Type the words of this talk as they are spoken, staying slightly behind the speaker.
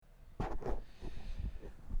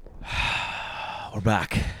We're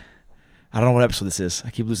back. I don't know what episode this is. I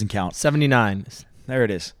keep losing count. 79. There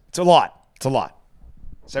it is. It's a lot.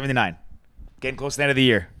 79. Getting close to the end of the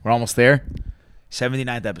year. We're almost there.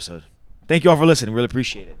 79th episode. Thank you all for listening. Really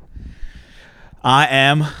appreciate it. I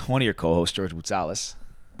am one of your co-hosts, George Boutsalis.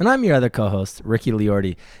 And I'm your other co-host, Ricky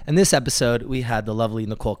Liordi. In this episode, we had the lovely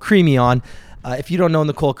Nicole Crimi on. If you don't know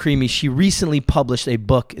Nicole Crimi, she recently published a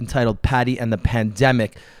book entitled Patty and the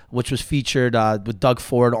Pandemic, which was featured with Doug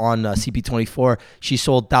Ford on CP24. She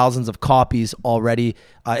sold thousands of copies already.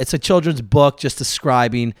 It's a children's book just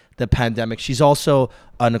describing the pandemic. She's also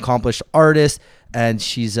an accomplished artist, and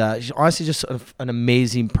she's honestly just an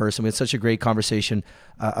amazing person. We had such a great conversation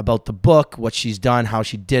about the book, what she's done, how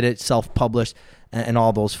she did it, self-published, and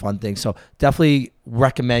all those fun things. So definitely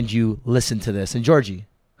recommend you listen to this. And Georgie,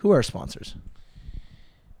 who are our sponsors?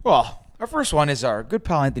 Well, our first one is our good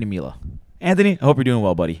pal, Anthony Mila. Anthony, I hope you're doing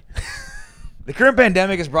well, buddy. The current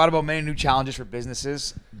pandemic has brought about many new challenges for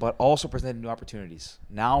businesses, but also presented new opportunities.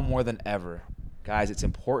 Now more than ever, guys, it's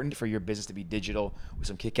important for your business to be digital with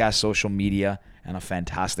some kick-ass social media and a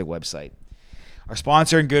fantastic website. Our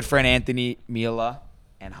sponsor and good friend, Anthony Mila,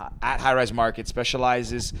 and at High Rise Market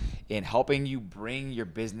specializes in helping you bring your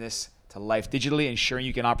business to life digitally, ensuring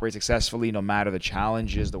you can operate successfully no matter the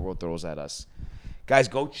challenges the world throws at us. Guys,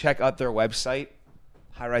 go check out their website.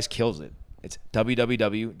 High Rise kills it. It's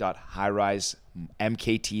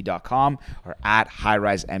www.highrisemkt.com or at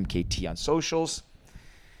highrisemkt on socials.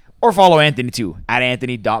 Or follow Anthony too, at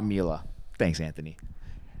anthony.mila. Thanks, Anthony.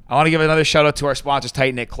 I want to give another shout out to our sponsors,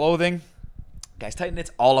 Tight Knit Clothing. Guys, Tight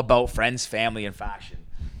Knit's all about friends, family, and fashion.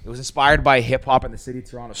 It was inspired by hip-hop in the city of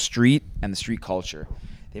Toronto street and the street culture.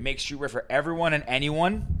 They make streetwear for everyone and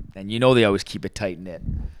anyone, and you know they always keep it tight-knit.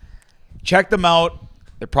 Check them out.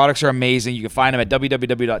 Their products are amazing. You can find them at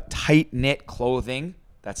www.tightknitclothing.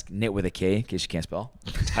 That's knit with a K, in case you can't spell.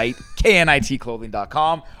 Tight, KNIT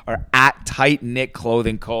clothing.com or at Tight Knit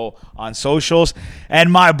Clothing Co. on socials.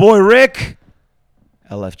 And my boy Rick,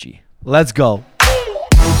 LFG. Let's go.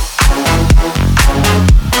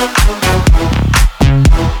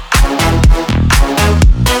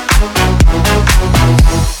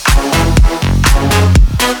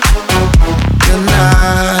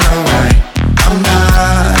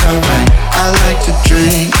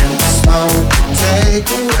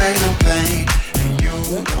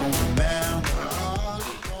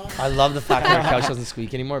 I love the fact that our couch doesn't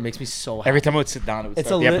squeak anymore. It makes me so happy. Every time I would sit down, it would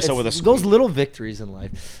start the episode with a squeak. Those little victories in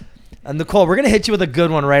life. And Nicole, we're going to hit you with a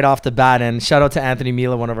good one right off the bat. And shout out to Anthony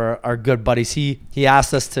Mila, one of our good buddies. He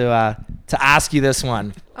asked us to ask you this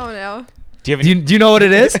one. Oh, no. Do you know what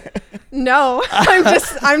it is? No.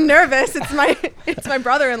 I'm nervous. It's my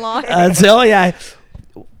brother-in-law. So, yeah.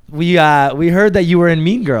 We heard that you were in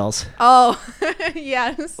Mean Girls. Oh,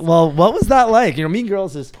 yes. Well, what was that like? You know, Mean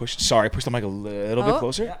Girls is... Push the mic a little bit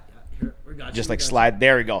closer. Yeah, here, we got you. Just like slide.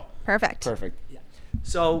 There we go. Perfect. Yeah.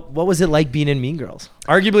 So what was it like being in Mean Girls?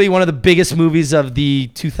 Arguably one of the biggest movies of the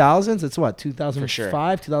 2000s. It's what, 2005, For sure.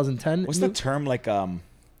 2010? What's the term like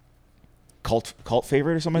cult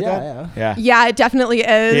favorite or something like that? Yeah. Yeah, it definitely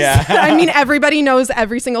is. Yeah. I mean, everybody knows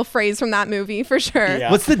every single phrase from that movie, for sure. Yeah.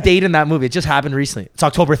 What's the date in that movie? It just happened recently. It's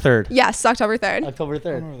October 3rd. Yes, October 3rd. October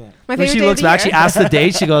 3rd. My When favorite she day looks of the back, year. she asks the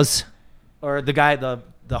date. She goes, or the guy, the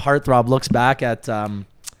heartthrob looks back at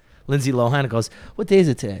Lindsay Lohan and goes, "What day is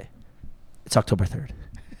it today?" "It's October 3rd.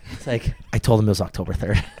 It's like, I told him it was October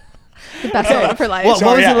 3rd. The best moment of her life. Well,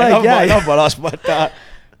 what was it like? Enough about us, but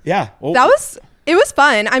yeah. Well, It was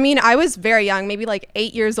fun. I mean, I was very young, maybe like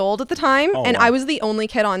 8 years old at the time, and wow. I was the only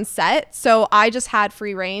kid on set, so I just had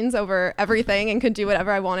free reins over everything and could do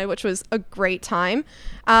whatever I wanted, which was a great time.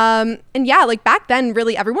 And yeah, like back then,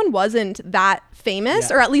 really everyone wasn't that famous,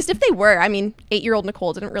 or at least if they were, I mean, 8-year-old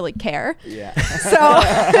Nicole didn't really care. Yeah. So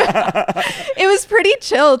it was pretty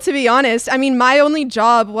chill, to be honest. I mean, my only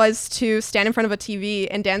job was to stand in front of a TV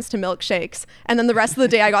and dance to Milkshakes. And then the rest of the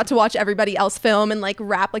day I got to watch everybody else film and like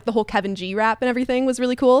rap, like the whole Kevin G rap and everything was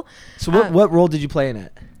really cool. So what role did you play in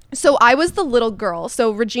it? So I was the little girl.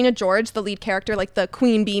 So Regina George, the lead character, like the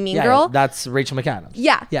queen bee mean girl. Yeah, that's Rachel McAdams.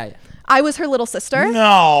 Yeah. Yeah. I was her little sister.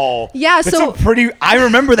 No. Yeah, That's so- a pretty. I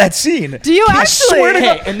remember that scene. Do you actually? Swear to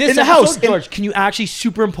God, Hey, in this in the episode, house, George, can you actually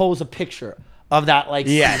superimpose a picture of that? Like,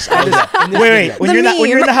 Yes. scene? Wait. When The you're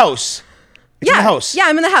in meme. the house. It's in the house. Yeah,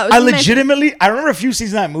 I'm in the house. I And legitimately. I remember a few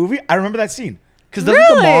scenes in that movie. I remember that scene. Because doesn't the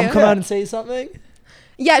Really? mom come out and say something?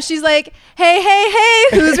 Yeah, she's like, hey,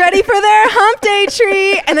 who's ready for their hump day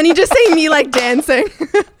treat? And then you just see me like dancing.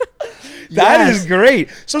 That is great.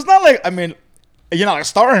 So it's not like, I mean, you're not like a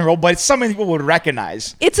starring role, but it's something people would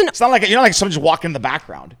recognize. It's not like you're not like someone just walking in the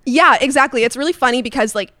background. Yeah, exactly. It's really funny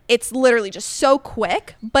because like it's literally just so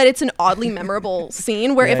quick, but it's an oddly memorable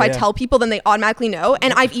scene where if I tell people, then they automatically know.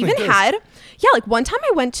 And I've even had, like one time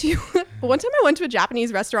I went to a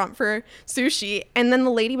Japanese restaurant for sushi, and then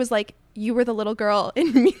the lady was like, "You were the little girl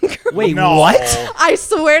in Mean Girls." Wait, what? I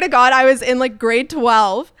swear to God, I was in like grade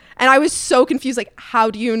 12, and I was so confused. Like,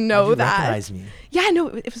 how do you know that? Recognize me? Yeah, no,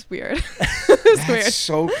 it was weird. It was weird.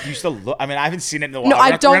 So you still look. I mean, I haven't seen it in a while. No,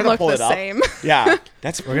 I don't look the same. Yeah,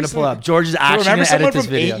 we're gonna pull up. George is actually remember gonna someone edit this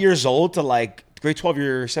from video. 8 years old to like grade 12,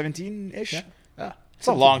 you're 17-ish. Yeah. It's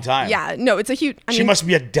a long time. Yeah, no, it's a huge. I She mean, must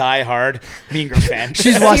be a diehard Mean Girls fan.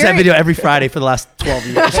 She's watched that video every Friday for the last 12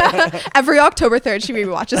 years. every October 3rd, she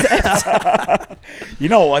rewatches it. You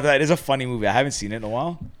know what? That is a funny movie. I haven't seen it in a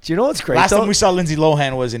while. Do you know what's great? Last time we saw Lindsay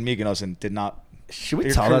Lohan was in Mykonos and did not. Should we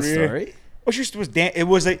her tell that career- story? Well, she was it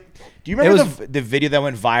was like. Do you remember the video that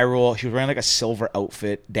went viral? She was wearing like a silver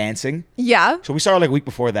outfit dancing. Yeah. So we saw her like a week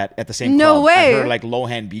before that at the same No club. way. At her like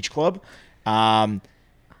Lohan Beach Club.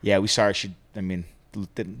 Yeah, we saw her. She, I mean,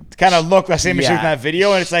 didn't kind of look the same as she was in that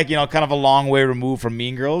video, and it's like, you know, kind of a long way removed from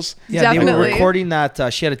Mean Girls. Yeah, they were Definitely. recording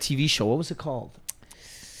that. She had a TV show. What was it called?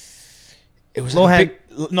 It was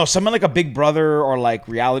Lohan. something like a Big Brother or like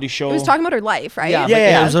reality show. It was talking about her life, right? Yeah,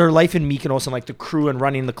 Yeah. It was her life in Mykonos and like the crew and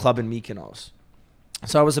running the club in Mykonos.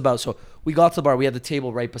 So I was so we got to the bar. We had the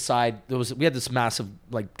table right beside. We had this massive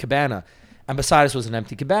like cabana, and beside us was an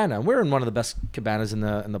empty cabana. And we're in one of the best cabanas in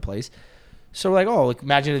the place. So we're like, oh, like,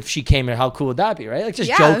 imagine if she came here, how cool would that be, right? Like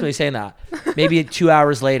just jokingly saying that. Maybe 2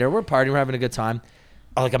 hours later, we're partying, we're having a good time.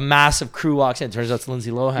 Like a massive crew walks in. Turns out it's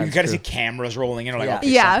Lindsay Lohan. You got to see cameras rolling in. Like, okay,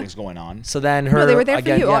 Yeah. something's going on. So then her. No, they were there for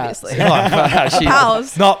again, you, yeah. obviously.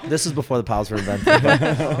 Pals. No, this is before the pals were invented.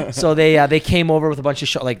 But- so they came over with a bunch of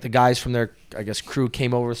shots. Like the guys from their, I guess, crew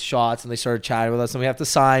came over with shots and they started chatting with us. And we have to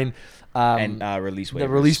sign. And release waivers. The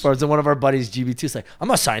release forms. And one of our buddies, GB2, is like, I'm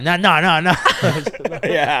not signing that. No.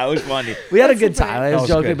 Yeah, it was funny. We had a good time. I was was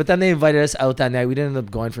joking. good. But then they invited us out that night. We didn't end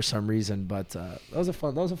up going for some reason. But that was a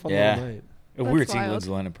fun little night. Weird seeing wild. Lindsay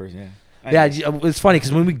Lohan in person. Yeah. Yeah, it's funny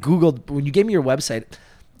because when you gave me your website,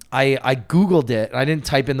 I Googled it and I didn't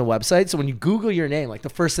type in the website. So when you Google your name, like the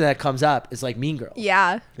first thing that comes up is like Mean Girl.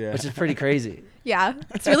 Yeah. Which is pretty crazy. Yeah.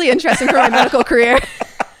 It's really interesting for my medical career.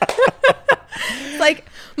 It's like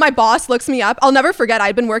my boss looks me up. I'll never forget.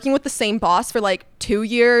 I'd been working with the same boss for like 2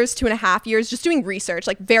 years, 2.5 years, just doing research,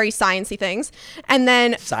 like very sciencey things. And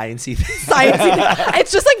then Sciencey.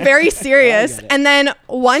 it's just like very serious. I get it. And then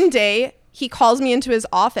one day he calls me into his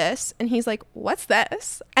office and he's like, "What's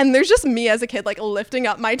this?" And there's just me as a kid like lifting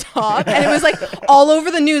up my top, and it was like all over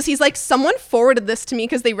the news. He's like, "Someone forwarded this to me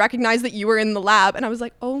because they recognized that you were in the lab." And I was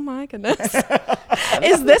like, "Oh my goodness."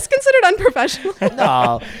 Is this considered unprofessional?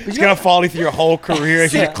 No. It's going to follow you through your whole career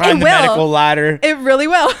as you It climb the will. medical ladder. It really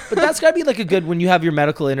will. But that's got to be like a good when you have your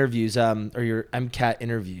medical interviews or your MCAT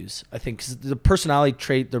interviews. I think 'cause the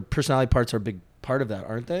personality parts are a big part of that,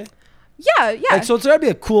 aren't they? Yeah. Like, so it's got to be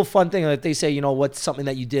a cool, fun thing. Like they say, you know, what's something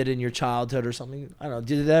that you did in your childhood or something. I don't know.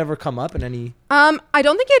 Did that ever come up in any? I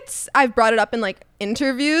don't think I've brought it up in like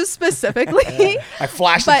interviews specifically. I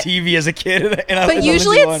flashed But- the TV as a kid. But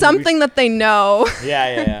usually it's something that they know.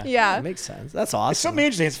 Yeah. Yeah. That makes sense. That's awesome. It's something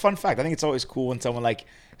interesting. It's a fun fact. I think it's always cool when someone like,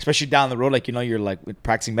 especially down the road, like, you know, you're like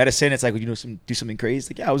practicing medicine. It's like, you know, do something crazy. It's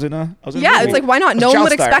like, yeah, I was in a Yeah, movie. it's like, why not? I was No a one child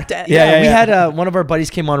would star. expect it. Yeah. We had one of our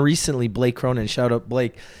buddies came on recently, Blake Cronin. Shout out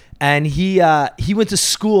Blake, and he went to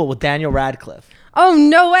school with Daniel Radcliffe. Oh,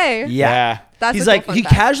 no way. Yeah. That's He's a cool like fun he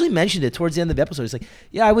fact. casually mentioned it towards the end of the episode. He's like,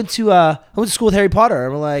 "Yeah, I went to school with Harry Potter."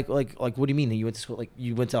 And we're like, what do you mean? You went to school? Like,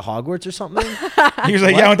 you went to Hogwarts or something? He was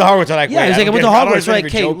like, yeah, I went to Hogwarts. I'm like, Yeah, wait, he's like, I went to don't Hogwarts. We're understand like,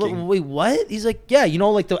 if hey, you're joking. wait, what? He's like, yeah, you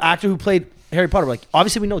know, like the actor who played Harry Potter. We're like,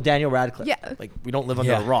 obviously we know Daniel Radcliffe. Yeah. Like, we don't live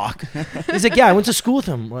under Yeah. a rock. He's like, yeah, I went to school with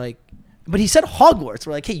him. We're like, but he said Hogwarts.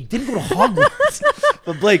 We're like, hey, you didn't go to Hogwarts.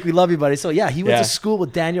 But Blake, we love you, buddy. So yeah, he went Yeah. to school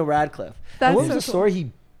with Daniel Radcliffe. That's And what was so the cool.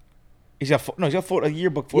 story? He's got a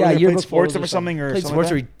yearbook photo. Yeah, He yearbook played sports photos or something or played something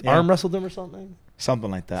sports like or he that. Yeah. arm wrestled him or something.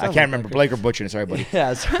 Something like that. I Something can't remember. like Blake or Butcher. Sorry, buddy.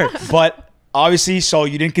 Yeah, sorry. But obviously, so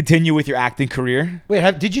you didn't continue with your acting career.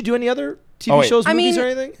 Wait, did you do any other TV Oh, wait. shows, I movies, mean- or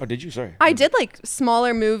anything? Oh, did you? Sorry. I did like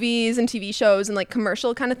smaller movies and TV shows and like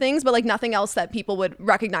commercial kind of things, but like nothing else that people would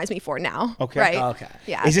recognize me for now. Okay. Right. Okay.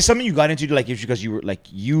 Yeah. Is this something you got into like just because you were like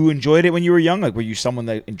you enjoyed it when you were young? Like were you someone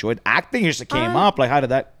that enjoyed acting? Or just came up? Like how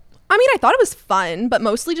did that? I mean, I thought it was fun, but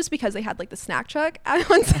mostly just because they had like the snack truck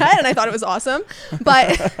on set and I thought it was awesome.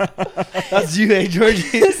 But That's you, hey, Georgie.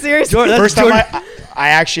 seriously, George, that's First time George- I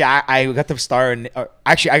actually I got to star in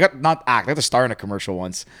actually I got not act I got to star in a commercial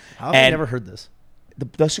once. How have I And never heard this?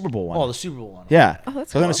 The Super Bowl one. Oh, the Super Bowl one. Yeah. Oh,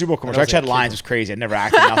 that's so I was on a cool. Super Bowl commercial. I I was actually had a kid. lines. It was crazy. I never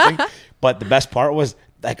acted nothing. But the best part was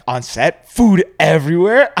like on set, food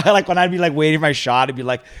everywhere. Like when I'd be like waiting for my shot, I'd be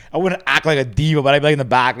like, I wouldn't act like a diva, but I'd be like in the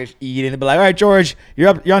back just eating. They'd be like, all right, George, you're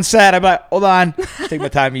on set. I'd be like, hold on. Just take my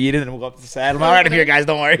time eating, and then we'll go up to the set. I'm like, all right, I'm here, guys.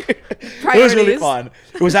 Don't worry. It was really fun.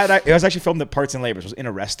 It was actually filmed at Parts and Labors. It was in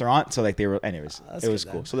a restaurant, so like they were. Anyways, it was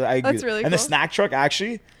cool. So I agree. That's really And cool. the snack truck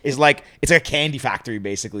actually is like it's like a candy factory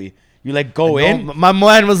basically. You like go in. No, my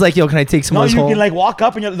man was like, yo, can I take some No, of this you home? can like walk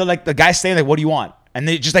up and you're like the guy's saying like, what do you want? And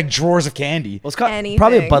they just like drawers of candy. Well, it's Anything.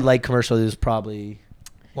 probably a Bud Light commercial. It was probably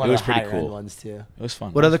one It was of the pretty higher end cool. ones too. It was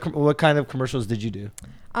fun. What kind of commercials did you do?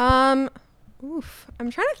 I'm trying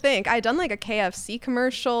to think. I done like a KFC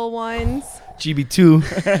commercial once.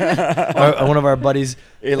 GB2. One of our buddies.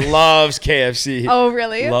 It loves KFC. Oh,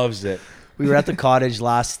 really? Loves it. We were at the cottage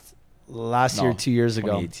last year, 2 years ago.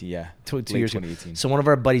 2018, yeah. Two Late years ago. 2018. So one of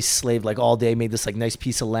our buddies slaved like all day, made this like nice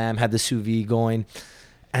piece of lamb, had the sous vide going,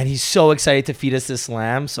 and he's so excited to feed us this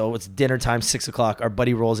lamb. So it's dinner time, 6 o'clock. Our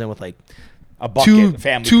buddy rolls in with like A bucket,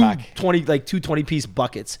 family pack. 20-piece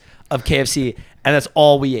buckets of KFC, and that's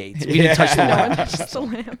all we ate. We didn't touch the No lamb. one touched the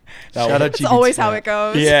lamb. Shout out It's GB2. always how it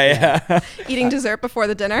goes. Yeah. Eating dessert before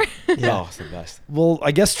the dinner. Yeah. Oh, it's the best. Well,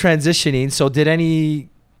 I guess transitioning. So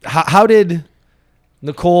how did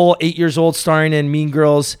Nicole, 8 years old, starring in Mean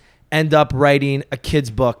Girls, end up writing a kid's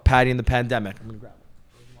book, Patty and the Pandemic? I'm gonna grab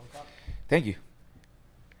it. Thank you.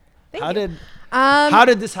 Thank How you. did how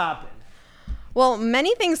did this happen? Well,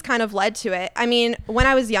 many things kind of led to it. I mean, when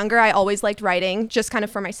I was younger, I always liked writing, just kind of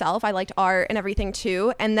for myself. I liked art and everything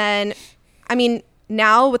too. And then, I mean,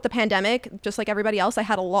 now with the pandemic, just like everybody else, I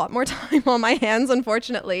had a lot more time on my hands,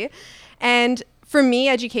 unfortunately. And for me,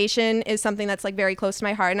 education is something that's like very close to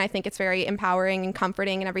my heart. And I think it's very empowering and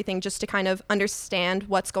comforting and everything just to kind of understand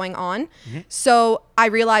what's going on. So I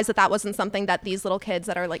realized that that wasn't something that these little kids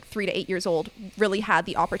that are like 3 to 8 years old really had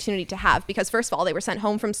the opportunity to have, because first of all, they were sent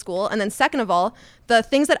home from school. And then second of all, the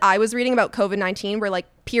things that I was reading about COVID-19 were like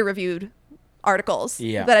peer reviewed articles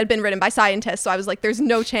that had been written by scientists. So I was like, there's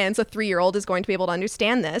no chance a 3-year-old is going to be able to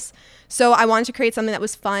understand this. So I wanted to create something that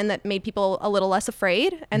was fun, that made people a little less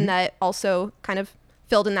afraid, and that also kind of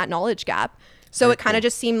filled in that knowledge gap. So Very it kind cool. of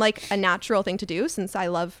just seemed like a natural thing to do, since I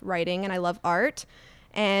love writing and I love art.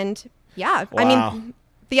 And yeah, I Wow. mean,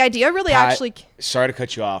 the idea really actually... Sorry to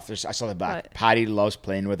cut you off. I saw the back. What? Patty loves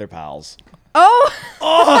playing with her pals. Oh,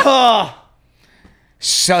 Oh,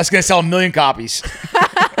 So it's gonna sell 1 million copies.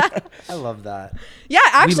 I love that. yeah,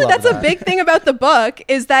 actually, love that's a that. big thing about the book,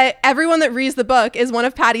 is that everyone that reads the book is one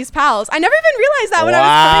of Patty's pals. I never even realized that when I was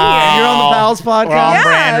coming here. You're on the Pals podcast? We're on Yeah.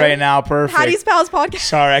 brand right now. Perfect. Patty's Pals podcast.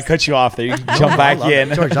 Sorry, I cut you off there. You can jump back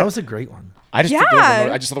in. George, that was a great one. I just Yeah.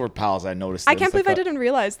 I just saw the word pals. I noticed. I it. can't It's believe like I didn't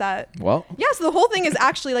realize that. Well, Yeah, so the whole thing is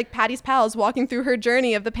actually like Patty's pals walking through her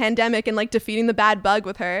journey of the pandemic and like defeating the bad bug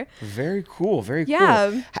with her. very cool. Very Yeah.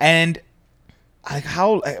 cool. And like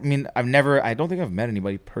how I mean, I don't think I've met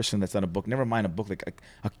anybody personally that's done a book. Never mind a book like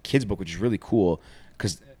a kid's book, which is really cool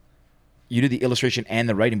because you did the illustration and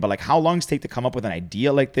the writing. But like, how long does it take to come up with an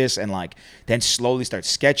idea like this and like then slowly start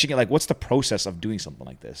sketching it? Like, what's the process of doing something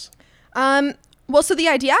like this? Well, so the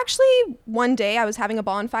idea actually, one day I was having a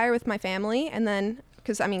bonfire with my family, and then,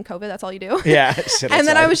 because I mean, COVID, that's all you do. Yeah. sit And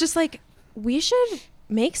then I outside. was just like, we should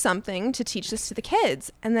make something to teach this to the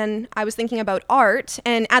kids. And then I was thinking about art.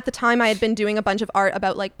 And at the time I had been doing a bunch of art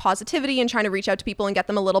about like positivity and trying to reach out to people and get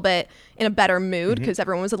them a little bit in a better mood, because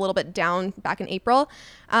everyone was a little bit down back in April.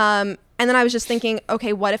 And then I was just thinking,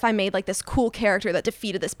 okay, what if I made like this cool character that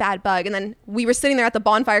defeated this bad bug? And then we were sitting there at the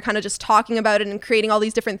bonfire kind of just talking about it and creating all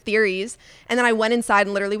these different theories. And then I went inside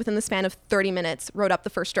and literally within the span of 30 minutes wrote up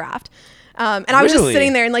the first draft. And I was just Really?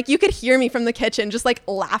 sitting there and like you could hear me from the kitchen just like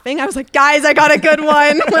laughing. I was like, guys, I got a good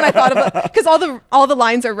one when I thought of it, because all the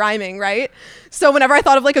lines are rhyming, right? So whenever I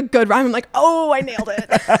thought of like a good rhyme, I'm like, oh, I nailed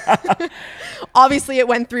it. Obviously, it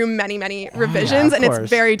went through many revisions, of and it's course.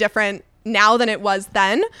 very different now than it was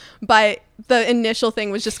then. But the initial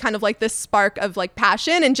thing was just kind of like this spark of like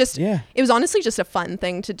passion, and just Yeah. it was honestly just a fun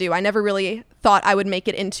thing to do. I never really thought I would make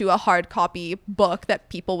it into a hard copy book that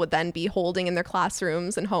people would then be holding in their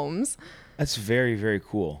classrooms and homes. That's very, very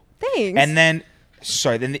cool. Thanks. And then,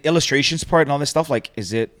 then the illustrations part and all this stuff, like,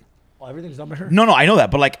 is it? Well, everything's done by her. No, I know that,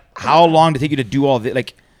 but like, how long did it take you to do all the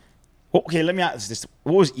like? Well, okay, let me ask this: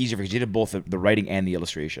 what was easier for you? 'Cause you did both the writing and the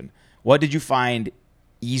illustration. What did you find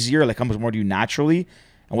easier? Like, comes more to you naturally,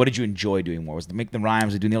 and what did you enjoy doing more? Was it make the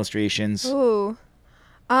rhymes or doing the illustrations? Ooh.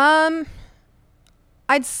 I'd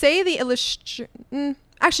say the illustration.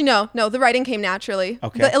 Actually, no, the writing came naturally.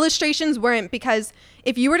 Okay. The illustrations weren't, because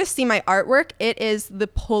if you were to see my artwork, it is the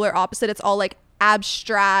polar opposite. It's all like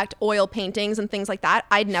abstract oil paintings and things like that.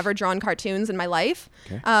 I'd never drawn cartoons in my life.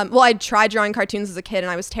 Okay. Well, I'd tried drawing cartoons as a kid and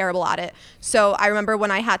I was terrible at it. So I remember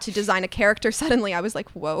when I had to design a character, suddenly I was like,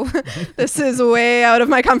 whoa, this is way out of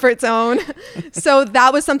my comfort zone. So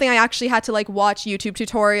that was something I actually had to like watch YouTube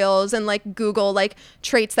tutorials and like Google like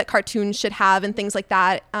traits that cartoons should have and things like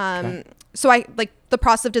that. So I like the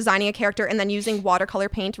process of designing a character and then using watercolor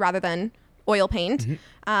paint rather than oil paint,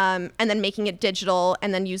 and then making it digital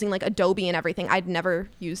and then using like Adobe and everything. I'd never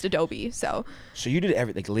used Adobe. So you did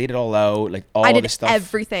everything, like laid it all out, like all I did the stuff.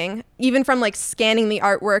 everything, even from like scanning the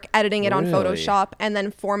artwork, editing it on Really? Photoshop, and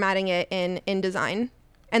then formatting it in InDesign.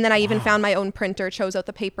 And then I even found my own printer, chose out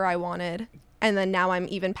the paper I wanted. And then now I'm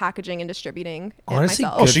even packaging and distributing Honestly, it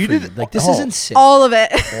myself. good so you for did- like this is insane. All of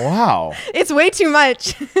it. Wow. It's way too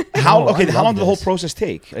much. How Oh, I how long love did the whole this. process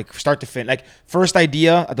take? Like start to finish, like first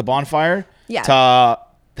idea at the bonfire, Yeah. to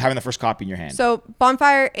having the first copy in your hand. So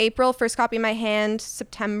Bonfire, April, first copy in my hand,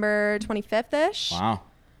 September 25th-ish. Wow,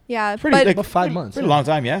 Yeah. pretty but like, About 5 months. pretty long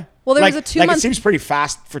time, yeah. Well, there was Like- a 2 Like month- it seems pretty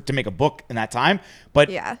fast to make a book in that time, but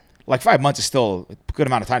Yeah. like 5 months is still a good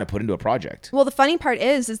amount of time to put into a project. Well, the funny part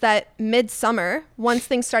is that midsummer, once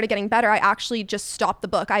things started getting better, I actually just stopped the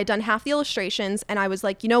book. I had done half the illustrations and I was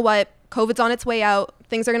like, you know what? COVID's on its way out.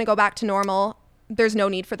 Things are going to go back to normal. There's no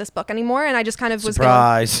need for this book anymore. And I just kind of was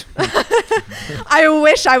Surprise. I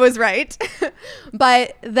wish I was right.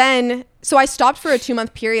 But then, so I stopped for a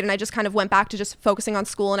 2-month period and I just kind of went back to just focusing on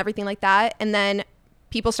school and everything like that. And then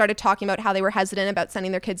people started talking about how they were hesitant about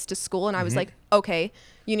sending their kids to school. And I was like, okay,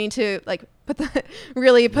 you need to like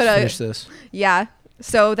really put Finish this. yeah.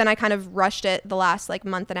 So then I kind of rushed it the last like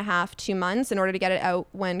month and a half, 2 months in order to get it out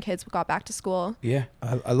when kids got back to school. Yeah.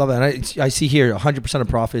 I love it. And I see here 100% of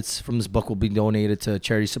profits from this book will be donated to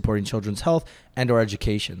charities supporting children's health and or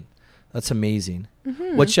education. That's amazing.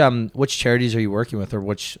 Which charities are you working with, or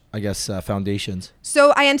which, I guess, foundations?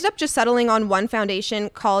 So I ended up just settling on one foundation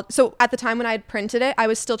called, so at the time when I had printed it, I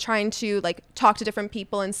was still trying to like talk to different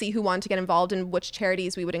people and see who wanted to get involved and which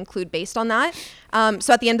charities we would include based on that.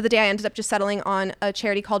 So at the end of the day, I ended up just settling on a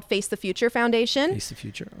charity called Face the Future Foundation. Face the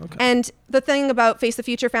Future. Okay. And the thing about Face the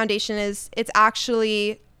Future Foundation is it's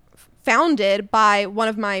actually founded by one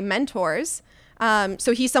of my mentors.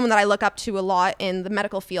 So he's someone that I look up to a lot in the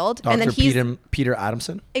medical field. Dr. And then he's Peter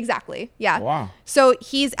Adamson. exactly. Yeah. Wow. So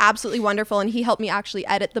he's absolutely wonderful. And he helped me actually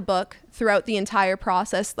edit the book throughout the entire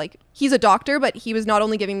process. Like he's a doctor, but he was not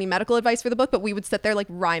only giving me medical advice for the book, but we would sit there like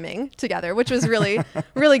rhyming together, which was really,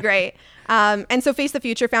 really great. And so Face the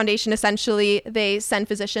Future Foundation, essentially, they send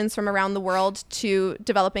physicians from around the world to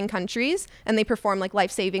developing countries and they perform like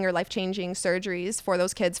life-saving or life-changing surgeries for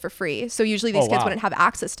those kids for free. So usually these Oh, kids wow. wouldn't have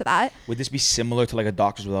access to that. Would this be similar to like a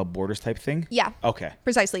Doctors Without Borders type thing? Yeah. Okay.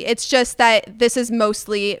 Precisely. It's just that this is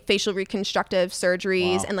mostly facial reconstructive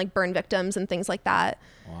surgeries Wow. and like burn victims and things like that.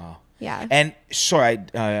 Wow. Yeah. And sorry,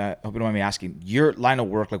 I hope you don't mind me asking, your line of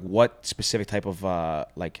work, like what specific type of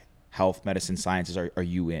like health, medicine, sciences are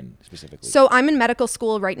you in specifically? So I'm in medical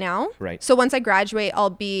school right now. Right. So once I graduate, I'll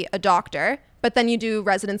be a doctor. But then you do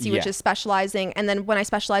residency, which Yeah. is specializing. And then when I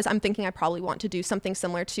specialize, I'm thinking I probably want to do something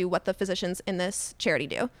similar to what the physicians in this charity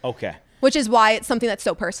do. Okay. Which is why it's something that's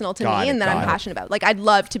so personal to Got me it, and that I'm got it. passionate about. Like I'd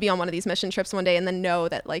love to be on one of these mission trips one day and then know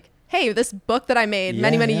that like, hey, this book that I made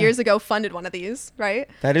many, Yeah, many yeah. years ago funded one of these, right?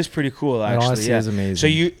 That is pretty cool, actually. honestly yeah. is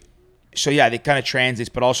amazing. So yeah, they kind of translates,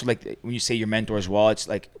 but also like when you say your mentor as well, it's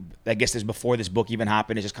like I guess there's before this book even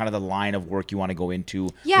happened, it's just kind of the line of work you want to go into,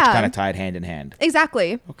 which Yeah. kind of tied hand in hand.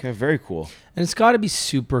 Exactly. Okay, very cool. And it's got to be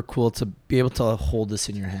super cool to be able to hold this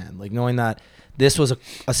in your hand, like knowing that this was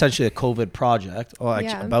essentially a COVID project, actually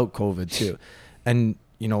Yeah. about COVID too, and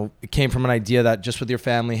you know it came from an idea that just with your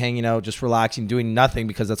family hanging out, just relaxing, doing nothing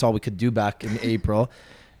because that's all we could do back in April,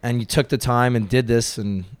 and you took the time and did this,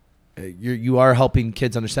 and you are helping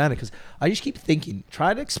kids understand it. Because I just keep thinking,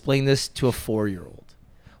 try to explain this to a 4-year-old,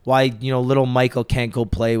 why little Michael can't go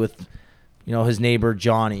play with his neighbor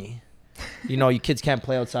Johnny. You kids can't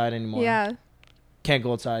play outside anymore. Yeah. Can't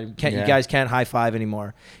go outside. You Yeah. guys can't high five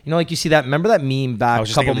anymore. Like you see that. Remember that meme back I a was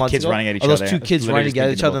just couple thinking of the months kids ago? running at each Of those other. two I was kids literally running just together at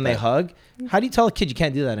thinking each other and they about hug. How do you tell a kid you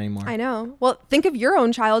can't do that anymore? I know. Well, think of your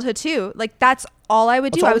own childhood too. Like that's all I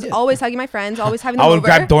would do. That's all I we was did. always hugging my friends, always having I them would over.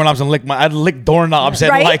 grab doorknobs and I'd lick doorknobs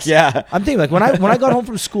and Right? like, yeah. I'm thinking like when I got home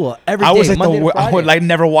from school every day, I was like, Monday to I Friday. would like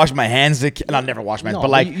never wash my hands. Not never wash my hands, No,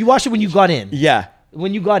 but like, you washed it when you got in. yeah.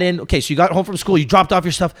 When you got in, okay, so you got home from school, you dropped off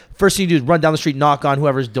your stuff. First thing you do is run down the street, knock on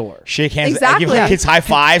whoever's door. Shake hands. Exactly. Give kids high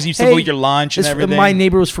fives. You still go eat your lunch and everything. My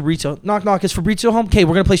neighbor was Fabrizio. Knock, knock. Is Fabrizio home? Okay,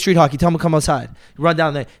 we're going to play street hockey. Tell him to come outside. You run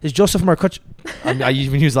down there. Is Joseph Marcucci? I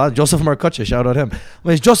even use a lot. Joseph Marcucci. Shout out him.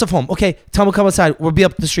 Is Joseph home? Okay, tell him to come outside. We'll be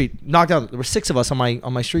up the street. Knock down. There were 6 of us on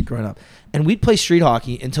my street growing up. And we'd play street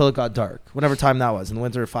hockey until it got dark. Whatever time that was. In the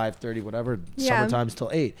winter, 5:30, whatever. Yeah. Summertime's till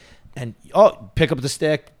 8. And, pick up the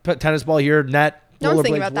stick, put tennis ball here, net. No one's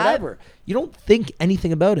thinking about whatever. You don't think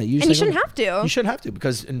anything about it. And you shouldn't have to. You shouldn't have to,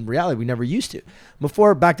 because in reality, we never used to.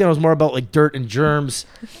 Back then, it was more about like dirt and germs.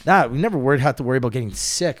 We never had to worry about getting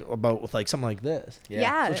sick with like something like this.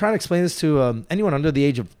 Yeah. So trying to explain this to anyone under the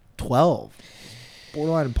age of 12,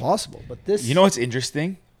 borderline impossible. But this, You know what's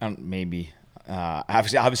interesting? Maybe.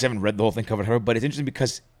 Obviously, I haven't read the whole thing cover to cover, but it's interesting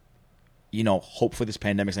because, hope for this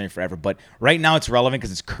pandemic's not here forever. But right now it's relevant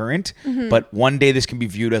because it's current. But one day this can be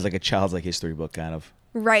viewed as like a child's like history book kind of.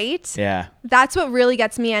 Right? Yeah. That's what really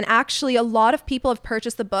gets me. And actually, a lot of people have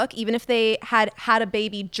purchased the book, even if they had a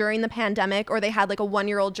baby during the pandemic or they had like a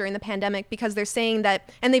 1-year-old during the pandemic, because they're saying that,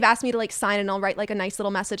 and they've asked me to like sign it and I'll write like a nice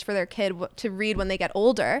little message for their kid to read when they get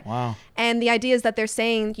older. Wow. And the idea is that they're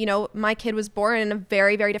saying, my kid was born in a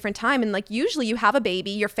very, very different time. And like usually you have a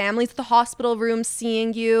baby, your family's at the hospital room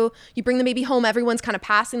seeing you bring the baby home, everyone's kind of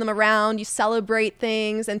passing them around, you celebrate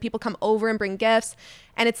things and people come over and bring gifts.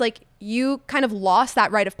 And it's like you kind of lost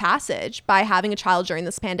that rite of passage by having a child during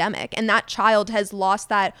this pandemic. And that child has lost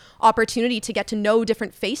that opportunity to get to know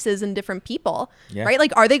different faces and different people, right?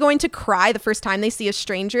 Like, are they going to cry the first time they see a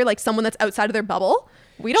stranger, like someone that's outside of their bubble?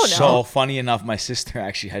 We don't know. So funny enough, my sister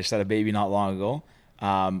actually just had a baby not long ago.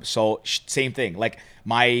 Same thing. Like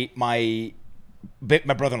my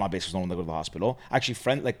brother-in-law basically was the one to go to the hospital.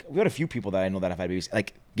 Actually, we had a few people that I know that have had babies.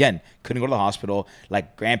 Like, again, couldn't go to the hospital.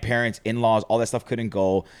 Like, grandparents, in-laws, all that stuff couldn't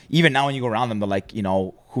go. Even now when you go around them, they're like,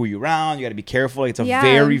 who are you around? You got to be careful. Like, it's a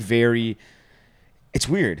very, very... It's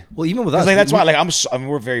weird. Well, even with us, like that's why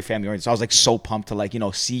we're very family oriented. So I was like so pumped to like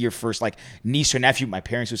see your first like niece or nephew. My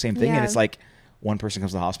parents do the same thing, and it's like one person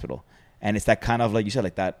comes to the hospital, and it's that kind of like you said,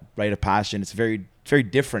 like that rite of passage. It's very, very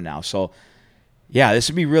different now. So yeah, this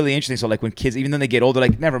would be really interesting. So like when kids, even when they get older,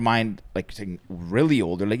 like never mind like really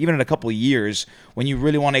older, like even in a couple of years, when you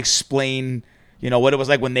really want to explain, what it was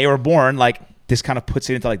like when they were born, like this kind of puts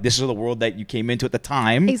it into like this is the world that you came into at the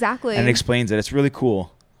time, exactly, and it explains it. It's really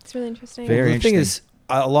cool. It's really interesting. Very interesting. The thing interesting.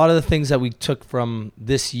 is, a lot of the things that we took from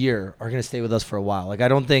this year are going to stay with us for a while. Like, I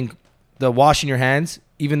don't think the washing your hands,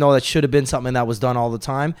 even though that should have been something that was done all the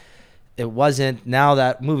time, it wasn't. Now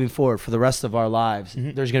that moving forward for the rest of our lives,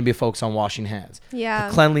 there's going to be a focus on washing hands. Yeah.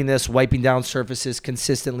 The cleanliness, wiping down surfaces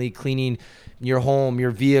consistently, cleaning your home,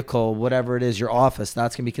 your vehicle, whatever it is, your office,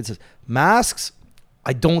 that's going to be consistent. Masks,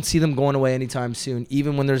 I don't see them going away anytime soon.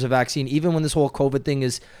 Even when there's a vaccine, even when this whole COVID thing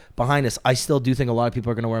is behind us, I still do think a lot of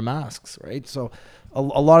people are going to wear masks, right? So a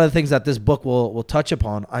lot of the things that this book will touch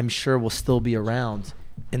upon, I'm sure will still be around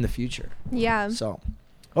in the future. Yeah. So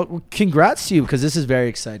congrats to you, because this is very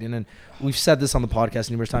exciting. And we've said this on the podcast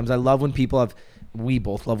numerous times. We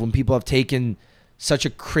both love when people have taken such a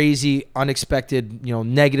crazy, unexpected,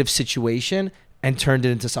 negative situation and turned it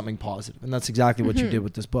into something positive. And that's exactly what you did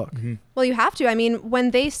with this book. Well, you have to. I mean, when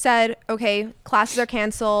they said, okay, classes are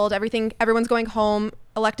canceled, everyone's going home,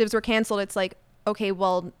 electives were canceled, it's like, okay,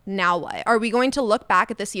 well, now what? Are we going to look back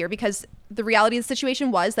at this year? Because the reality of the situation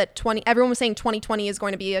was that everyone was saying 2020 is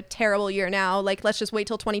going to be a terrible year now. Like, let's just wait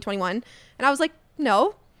till 2021. And I was like,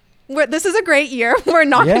 no. This is a great year. We're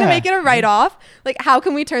not going to make it a write-off. Like, how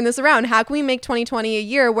can we turn this around? How can we make 2020 a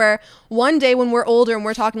year where one day when we're older and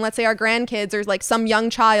we're talking, let's say our grandkids or like some young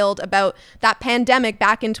child about that pandemic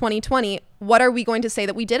back in 2020, what are we going to say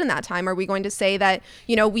that we did in that time? Are we going to say that,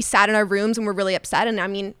 we sat in our rooms and we're really upset? And I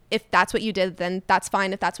mean, if that's what you did, then that's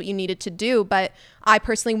fine if that's what you needed to do. But I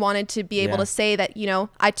personally wanted to be able to say that,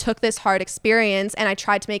 I took this hard experience and I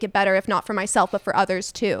tried to make it better, if not for myself, but for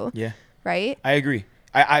others too. Yeah. Right? I agree.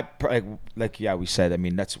 We said, I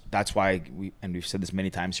mean, that's why we've said this many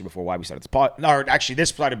times here before, why we started this pod, or actually this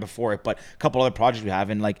started before it, but a couple other projects we have.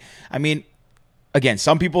 And again,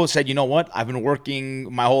 some people said, you know what, I've been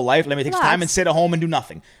working my whole life. Let me take some time and sit at home and do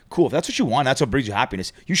nothing. Cool. If that's what you want, that's what brings you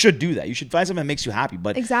happiness. You should do that. You should find something that makes you happy.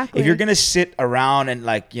 But if you're going to sit around and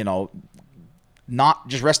not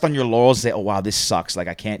just rest on your laurels and say, oh, wow, this sucks, like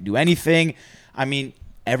I can't do anything. I mean,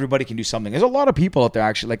 everybody can do something. There's a lot of people out there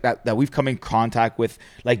actually like that we've come in contact with,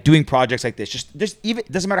 like doing projects like this. Just even,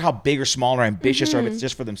 it doesn't matter how big or small or ambitious or if it's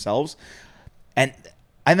just for themselves. And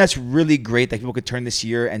that's really great that people could turn this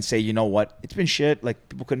year and say, you know what, it's been shit. Like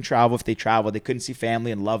people couldn't travel. If they traveled, they couldn't see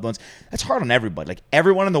family and loved ones. That's hard on everybody. Like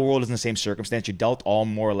everyone in the world is in the same circumstance. You're dealt all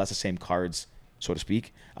more or less the same cards so to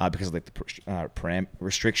speak, because of like the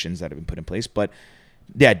restrictions that have been put in place. But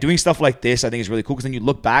yeah, doing stuff like this, I think is really cool, because then you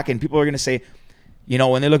look back and people are going to say, you know,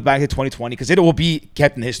 when they look back to 2020, because it will be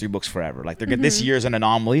kept in the history books forever. Like this year is an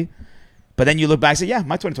anomaly, but then you look back and say, yeah,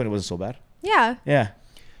 my 2020 wasn't so bad. Yeah. Yeah.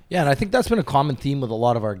 Yeah, and I think that's been a common theme with a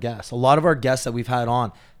lot of our guests. A lot of our guests that we've had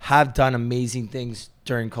on have done amazing things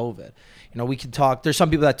during COVID. You know, we can talk. There's some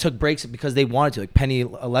people that took breaks because they wanted to. Like Penny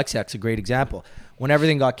Alexiak's a great example. When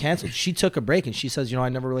everything got canceled, she took a break, and she says, you know, I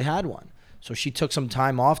never really had one. So she took some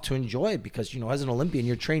time off to enjoy it, because, you know, as an Olympian,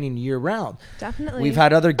 you're training year round. Definitely. We've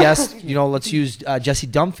had other guests, you know, let's use Jesse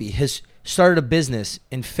Dunphy. His started a business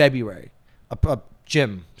in February, a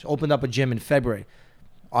gym. Opened up a gym in February.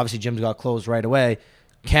 Obviously, gyms got closed right away.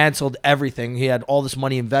 Canceled everything. He had all this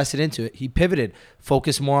money invested into it. He pivoted,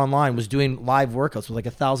 focused more online, was doing live workouts with like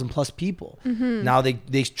 1,000+ people. Now they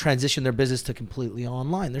transitioned their business to completely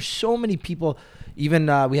online. There's so many people. Even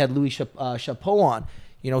we had Louis Chapeau on.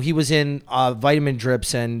 You know, he was in vitamin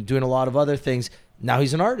drips and doing a lot of other things. Now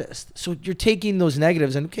he's an artist. So you're taking those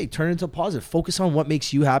negatives and, okay, turn it into a positive. Focus on what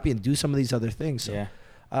makes you happy and do some of these other things. So,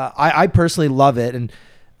 I personally love it. And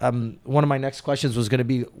one of my next questions was going to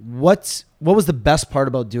be, what was the best part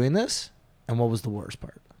about doing this, and what was the worst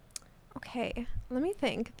part? Okay, let me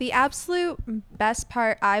think. The absolute best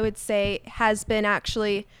part, I would say, has been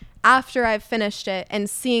actually after I've finished it and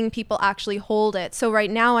seeing people actually hold it. So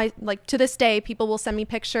right now, I like to this day, people will send me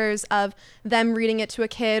pictures of them reading it to a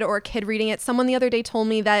kid, or a kid reading it. Someone the other day told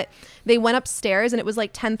me that they went upstairs and it was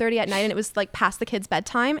like 10:30 at night, and it was like past the kid's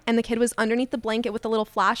bedtime, and the kid was underneath the blanket with a little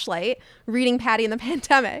flashlight reading Patty and the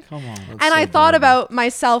Pandemic. Come on. And I thought about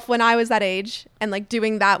myself when I was that age and like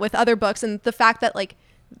doing that with other books, and the fact that like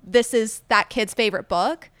this is that kid's favorite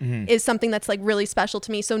book is something that's like really special to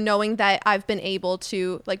me. So knowing that I've been able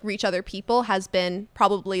to like reach other people has been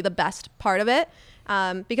probably the best part of it,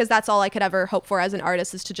 because that's all I could ever hope for as an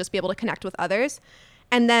artist, is to just be able to connect with others.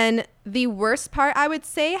 And then the worst part, I would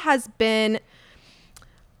say, has been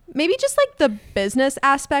maybe just like the business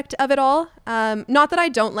aspect of it all. Not that I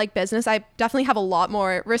don't like business. I definitely have a lot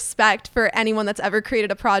more respect for anyone that's ever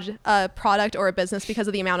created a product or a business, because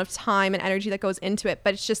of the amount of time and energy that goes into it.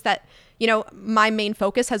 But it's just that, you know, my main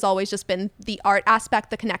focus has always just been the art aspect,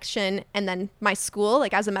 the connection, and then my school,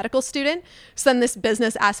 like as a medical student. So then this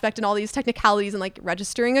business aspect and all these technicalities and like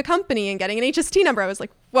registering a company and getting an HST number, I was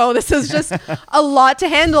like, whoa, this is just a lot to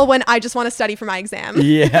handle when I just want to study for my exam.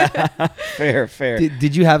 Yeah, fair.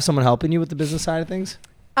 Did you have someone helping you with the business side of things?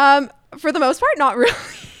 For the most part, not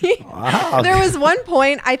really. Wow. There was one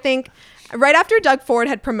point, I think, right after Doug Ford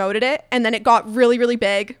had promoted it, and then it got really, really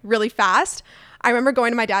big, really fast. I remember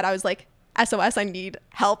going to my dad. I was like, SOS, I need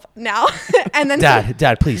help now. And then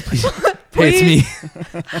Dad, please. Hey, it's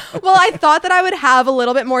me. Well, I thought that I would have a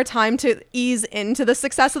little bit more time to ease into the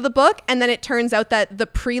success of the book. And then it turns out that the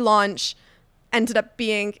pre-launch ended up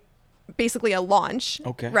being basically a launch.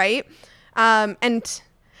 Okay. Right. And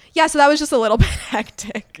yeah, so that was just a little bit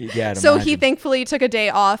hectic. Yeah. So he thankfully took a day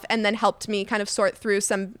off and then helped me kind of sort through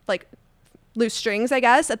some like loose strings, I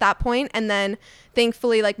guess, at that point. And then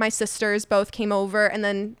thankfully, like my sisters both came over, and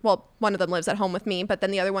then, well, one of them lives at home with me, but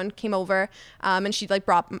then the other one came over, and she like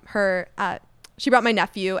brought my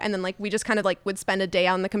nephew, and then like we just kind of like would spend a day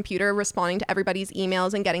on the computer responding to everybody's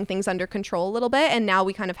emails and getting things under control a little bit. And now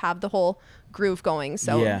we kind of have the whole groove going.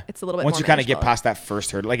 So it's a little bit once more you kind of get manageable. past that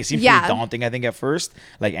first hurdle, like it seems pretty daunting, I think, at first,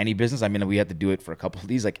 like any business. I mean, we had to do it for a couple of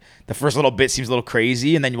these. Like the first little bit seems a little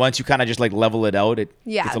crazy, and then once you kind of just like level it out, it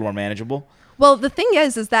gets a little more manageable. Well, the thing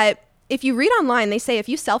is that if you read online, they say if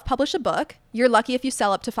you self-publish a book, you're lucky if you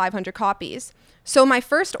sell up to 500 copies. So my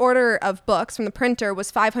first order of books from the printer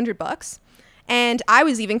was 500 books. And I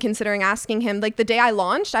was even considering asking him, like the day I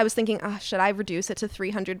launched, I was thinking, should I reduce it to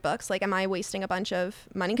 300 books? Like, am I wasting a bunch of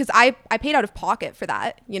money? Because I paid out of pocket for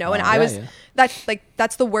that, you know, and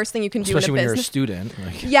that's the worst thing you can do especially in a when business. you're a student.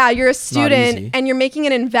 Like, yeah, you're a student easy. and you're making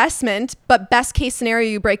an investment, but best case scenario,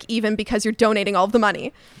 you break even because you're donating all of the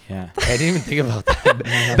money. Yeah. I didn't even think about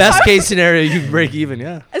that. Best case scenario, you break even.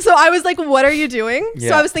 Yeah. So I was like, what are you doing? Yeah.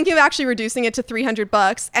 So I was thinking of actually reducing it to 300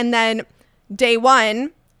 bucks. And then day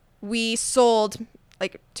one, we sold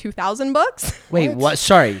like 2,000 books. Wait, what?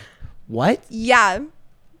 Sorry. What? Yeah.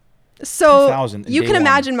 So 2,000 in you day can one.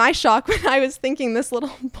 imagine my shock when I was thinking this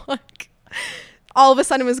little book all of a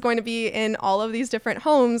sudden was going to be in all of these different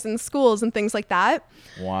homes and schools and things like that.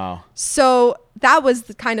 Wow. So that was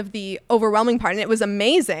kind of the overwhelming part. And it was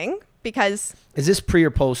amazing because Is this pre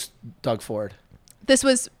or post Doug Ford? this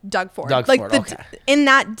was Doug Ford. Doug like Ford, the, okay. In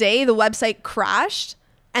that day, the website crashed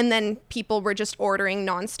and then people were just ordering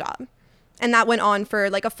nonstop. And that went on for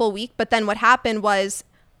like a full week. But then what happened was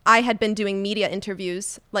I had been doing media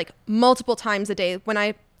interviews like multiple times a day when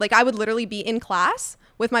I would literally be in class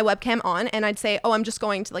with my webcam on and I'd say, oh, I'm just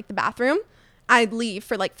going to like the bathroom. I'd leave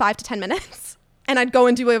for like 5 to 10 minutes and I'd go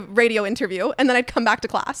and do a radio interview and then I'd come back to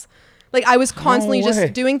class. Like I was constantly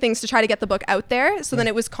just doing things to try to get the book out there. So then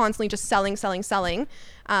it was constantly just selling.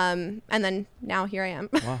 And then now here I am.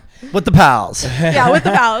 Wow. With the pals. Yeah, with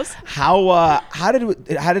the pals. How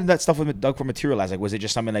did that stuff with Doug Ford materialize? Like, was it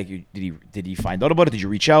just something like did he find out about it? Did you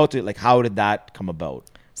reach out to it? Like, how did that come about?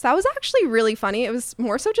 So that was actually really funny. It was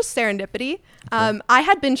more so just serendipity. Okay. I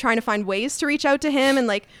had been trying to find ways to reach out to him and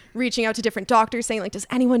like reaching out to different doctors saying like, does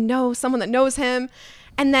anyone know someone that knows him?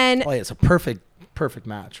 And then it's a perfect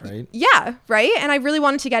match, right? Yeah, right. And I really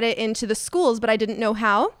wanted to get it into the schools, but I didn't know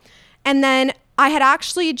how. And then I had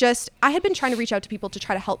been trying to reach out to people to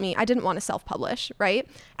try to help me. I didn't want to self-publish, right?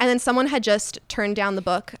 And then someone had just turned down the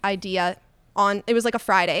book idea it was like a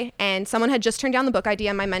Friday, and someone had just turned down the book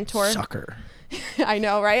idea. My mentor. Sucker. I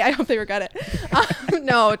know, right? I hope they regret it.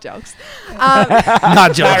 No jokes.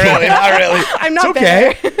 Not joking. Not really. I'm not it's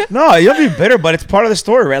okay. bitter. No, you don't be bitter, but it's part of the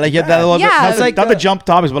story, right? Like, not the jump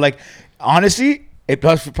topics, but like, honestly, it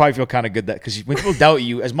does probably feel kind of good that because when people doubt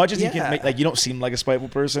you, as much as you can make, like, you don't seem like a spiteful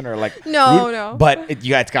person or like no. But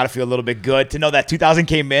it's got to feel a little bit good to know that 2000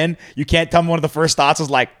 came in. You can't tell me one of the first thoughts was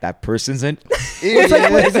like that person's in. It's like,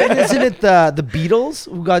 isn't it the Beatles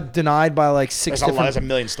who got denied by like 6 different? There's a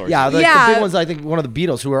million stories. Yeah, the big ones. I think one of the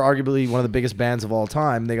Beatles, who are arguably one of the biggest bands of all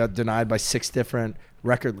time, they got denied by 6 different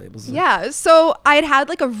record labels. Yeah, so I'd had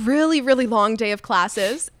like a really, really long day of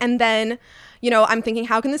classes, and then I'm thinking,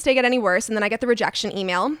 how can this day get any worse? And then I get the rejection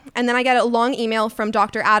email. And then I get a long email from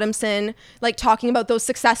Dr. Adamson, like talking about those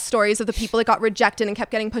success stories of the people that got rejected and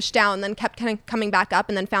kept getting pushed down, then kept kind of coming back up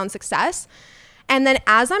and then found success. And then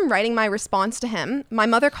as I'm writing my response to him, my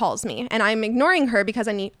mother calls me and I'm ignoring her because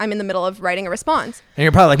I'm in the middle of writing a response. And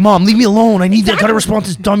you're probably like, Mom, leave me alone. I gotta respond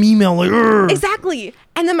to this dumb email. Like, Urgh. Exactly.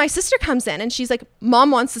 And then my sister comes in and she's like,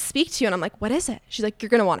 Mom wants to speak to you. And I'm like, what is it? She's like, you're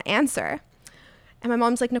going to want to answer. And my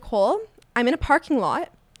mom's like, Nicole, I'm in a parking lot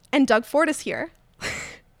and Doug Ford is here.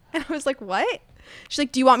 And I was like, what? She's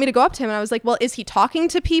like, do you want me to go up to him? And I was like, well, is he talking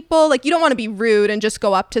to people? Like, you don't want to be rude and just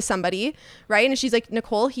go up to somebody, right? And she's like,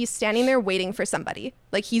 Nicole, he's standing there waiting for somebody.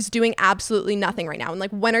 Like, he's doing absolutely nothing right now. And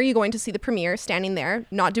like, when are you going to see the premiere standing there,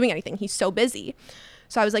 not doing anything? He's so busy.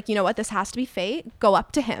 So I was like, you know what? This has to be fate. Go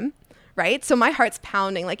up to him. Right? So my heart's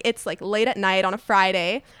pounding. Like, it's like late at night on a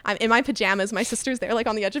Friday. I'm in my pajamas. My sister's there, like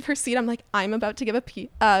on the edge of her seat. I'm like, I'm about to give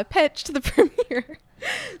a pitch to the premiere.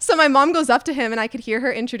 So my mom goes up to him and I could hear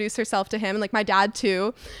her introduce herself to him and like my dad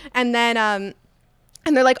too. And then, and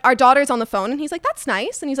they're like, our daughter's on the phone. And he's like, that's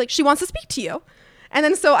nice. And he's like, she wants to speak to you. And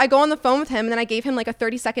then so I go on the phone with him and then I gave him like a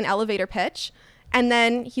 30-second elevator pitch. And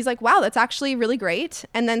then he's like, wow, that's actually really great.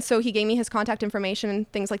 And then so he gave me his contact information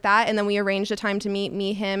and things like that. And then we arranged a time to meet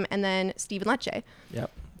me, him, and then Stephen Lecce.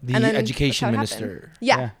 Yep. The education minister.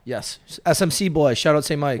 Yeah. Yes. SMC boy. Shout out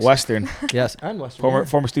St. Mike's. Western. Yes. I'm Western.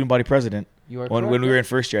 Former student body president. You are when we were in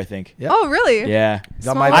first year, I think. Yep. Oh, really? Yeah. I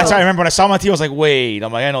remember when I saw him on TV, I was like, wait.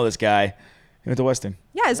 I'm like, I know this guy. He went to Western.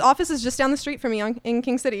 Yeah, his office is just down the street from me in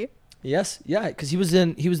King City. Yes, yeah, because he was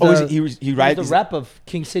the rep of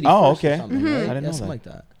King City. Oh, first okay. Or something, right? I didn't know something that. like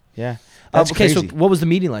that. Yeah. Okay, crazy. So what was the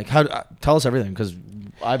meeting like? How? Tell us everything, because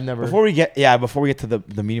I've never. Before we get to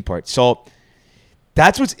the meeting part, so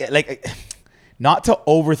that's what's like. Not to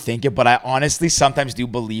overthink it, but I honestly sometimes do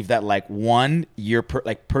believe that like your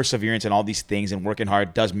perseverance and all these things and working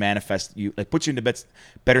hard does manifest you, like puts you into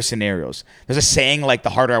better scenarios. There's a saying like the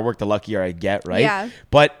harder I work, the luckier I get, right? Yeah.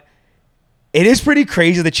 But it is pretty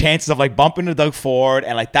crazy the chances of like bumping into Doug Ford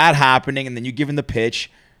and like that happening and then you giving the pitch.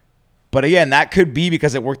 But again, that could be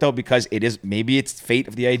because it worked out because maybe it's fate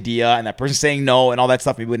of the idea and that person saying no and all that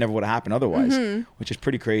stuff maybe it never would have happened otherwise, which is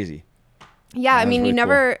pretty crazy. Yeah, I mean, you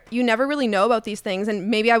never really know about these things, and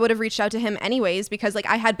maybe I would have reached out to him anyways because like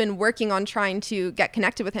I had been working on trying to get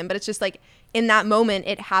connected with him, but it's just like in that moment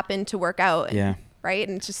it happened to work out. Yeah. Right,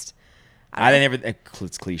 and it's just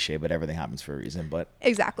it's cliche, but everything happens for a reason. But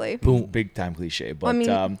exactly, boom, big time cliche.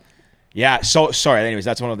 But yeah. So sorry. Anyways,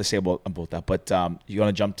 that's what I wanted to say about that. But you want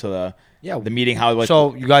to jump to the meeting?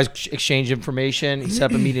 So you guys exchange information. He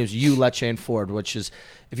set up a meeting. It was you, Lecce, and Ford, which is,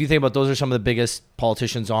 if you think about, those are some of the biggest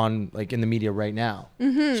politicians on like in the media right now.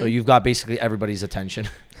 Mm-hmm. So you've got basically everybody's attention.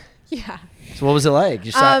 Yeah. So what was it like?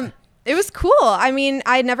 It was cool. I mean,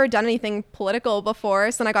 I had never done anything political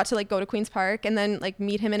before. So then I got to like go to Queen's Park and then like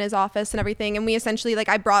meet him in his office and everything. And we essentially like,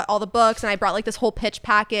 I brought all the books and I brought like this whole pitch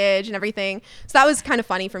package and everything. So that was kind of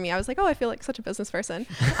funny for me. I was like, oh, I feel like such a business person.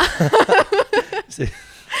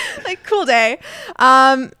 Like cool day.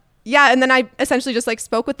 yeah, and then I essentially just like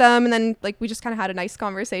spoke with them, and then like we just kind of had a nice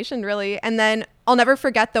conversation, really. And then I'll never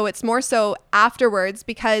forget, though, it's more so afterwards,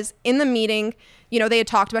 because in the meeting, you know, they had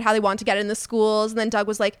talked about how they wanted to get it in the schools, and then Doug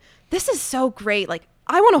was like, this is so great, like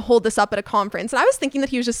I want to hold this up at a conference. And I was thinking that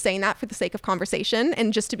he was just saying that for the sake of conversation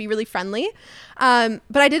and just to be really friendly, but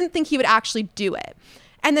I didn't think he would actually do it.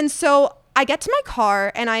 And then so I get to my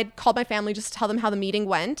car, and I called my family just to tell them how the meeting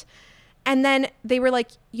went. And then they were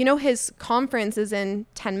like, you know, his conference is in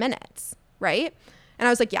 10 minutes, right? And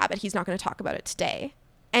I was like, yeah, but he's not going to talk about it today.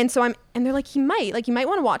 And so and they're like, you might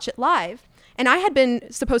want to watch it live. And I had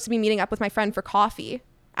been supposed to be meeting up with my friend for coffee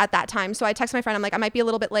at that time. So I text my friend, I'm like, I might be a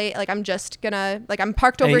little bit late. Like, I'm just gonna, like, I'm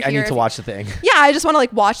parked over here. I need to watch the thing. Yeah, I just want to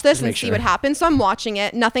like watch this and see sure what happens. So I'm watching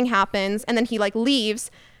it. Nothing happens. And then he like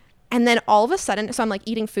leaves. And then all of a sudden, so I'm like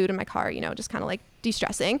eating food in my car, you know, just kind of like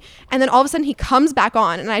de-stressing. And then all of a sudden he comes back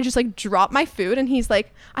on, and I just like drop my food, and he's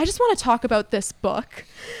like, I just want to talk about this book.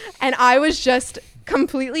 And I was just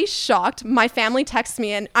completely shocked. My family texts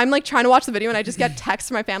me, and I'm like trying to watch the video, and I just get texts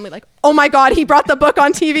from my family like, oh my God, he brought the book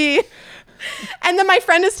on TV. And then my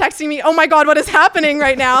friend is texting me, oh my God, what is happening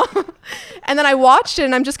right now? And then I watched it,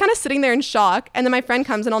 and I'm just kind of sitting there in shock. And then my friend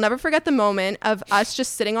comes, and I'll never forget the moment of us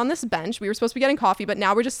just sitting on this bench. We were supposed to be getting coffee, but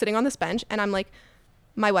now we're just sitting on this bench. And I'm like,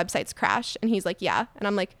 my website's crashed. And he's like, yeah. And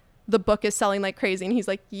I'm like, the book is selling like crazy. And he's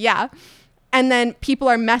like, yeah. And then people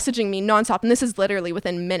are messaging me nonstop. And this is literally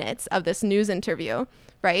within minutes of this news interview,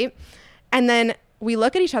 right? And then we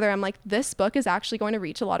look at each other. I'm like, this book is actually going to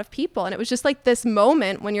reach a lot of people. And it was just like this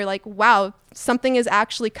moment when you're like, wow, something is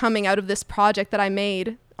actually coming out of this project that I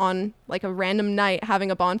made on like a random night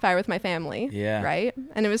having a bonfire with my family. Yeah. Right.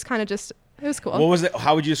 And it was kind of just, it was cool. What was it?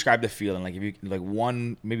 How would you describe the feeling? Like, if you like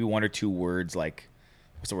maybe one or two words, like,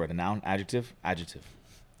 what's the word? A noun? Adjective?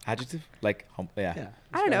 Like, yeah.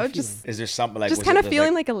 I don't know. Just, is there something like, just kind of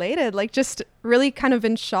feeling like elated, like just really kind of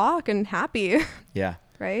in shock and happy. Yeah.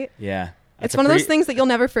 Right. Yeah. It's one of those things that you'll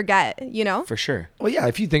never forget, you know? For sure. Well, yeah,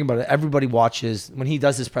 if you think about it, everybody watches when he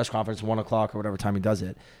does his press conference, 1 o'clock or whatever time he does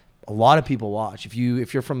it. A lot of people watch. If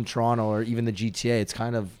you're from Toronto or even the GTA, it's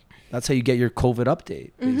kind of, that's how you get your COVID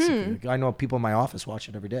update, basically. Mm-hmm. Like, I know people in my office watch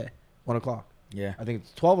it every day, 1 o'clock. Yeah. I think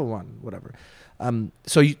it's 12 or 1, whatever.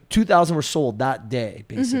 So 2,000 were sold that day,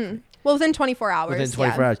 basically. Mm-hmm. Well, within 24 hours. Within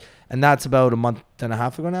 24 hours. And that's about a month and a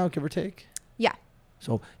half ago now, give or take? Yeah.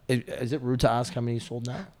 So is it rude to ask how many sold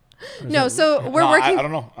now? No, so we're working. I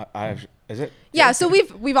don't know. Is it? Yeah, so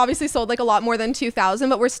we've obviously sold like a lot more than 2,000,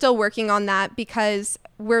 but we're still working on that because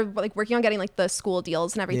we're like working on getting like the school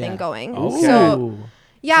deals and everything going. Okay. So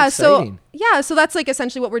yeah, exciting. so that's like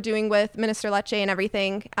essentially what we're doing with Minister Lecce and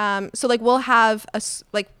everything. So like we'll have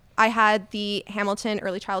I had the Hamilton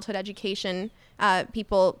Early Childhood Education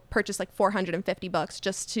people purchase like 450 books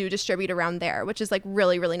just to distribute around there, which is like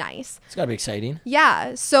really, really nice. It's got to be exciting.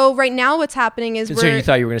 Yeah. So right now what's happening is So you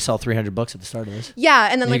thought you were going to sell 300 books at the start of this. Yeah.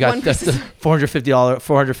 And then and like you got one person.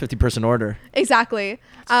 $450 person order. Exactly.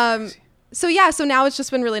 So yeah, so now it's just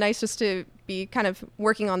been really nice just to be kind of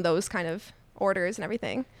working on those kind of orders and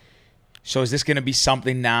everything. So is this going to be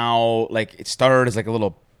something now, like it started as like a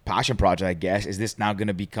little passion project, I guess. Is this now going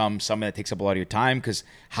to become something that takes up a lot of your time? Because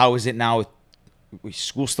how is it now? With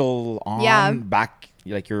school still on? Yeah. Back,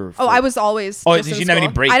 like you're... Oh, I was always Oh, just did in you have any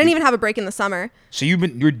school. break? I didn't even have a break in the summer. So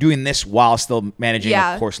you're doing this while still managing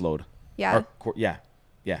Yeah. a course load? Yeah. Yeah.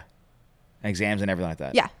 And exams and everything like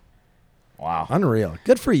that? Yeah. Wow. Unreal.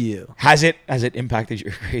 Good for you. Has it impacted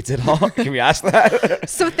your grades at all? Can we ask that?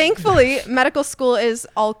 So thankfully, medical school is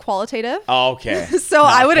all qualitative. Oh, okay. So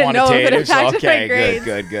I wouldn't know if it Quantitative, so impacted my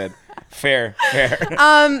grades. Good. Fair.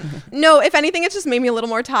 No, if anything, it just made me a little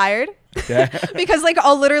more tired. Yeah. Because like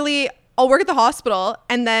I'll work at the hospital,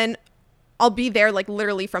 and then I'll be there like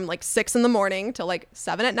literally from like 6 a.m. till like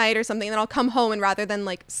 7 p.m. or something. And then I'll come home, and rather than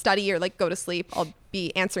like study or like go to sleep, I'll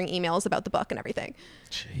be answering emails about the book and everything.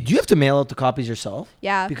 Do you have to mail out the copies yourself?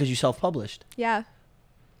 Yeah. Because you self-published. Yeah.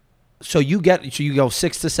 So you go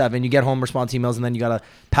 6 to 7, you get home response emails, and then you got to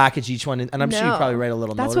package each one. And I'm sure you probably write a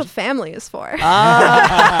little That's notice. what family is for.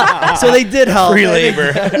 So they did help. Free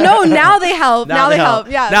labor. No, now they help. Now they help.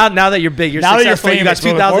 Yeah. Now that you're big, you're Now that you're successful,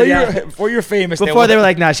 you got famous. 2,000. Before you're famous. Before they were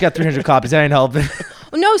like, nah, she got 300 copies. That ain't helping.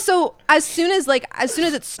 No, so as soon as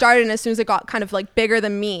it started, and as soon as it got kind of like bigger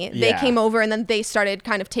than me, they Yeah. came over, and then they started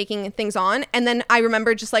kind of taking things on. And then I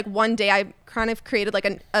remember just like one day I kind of created like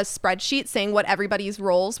a spreadsheet saying what everybody's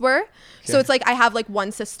roles were. So it's like I have like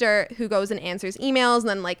one sister who goes and answers emails, and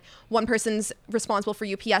then like one person's responsible for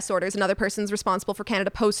UPS orders, another person's responsible for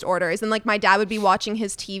Canada Post orders, and like my dad would be watching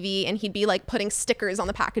his TV, and he'd be like putting stickers on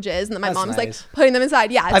the packages, and then my That's mom's nice. like putting them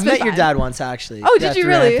inside. Yeah, I've met your dad once, actually. Oh, did you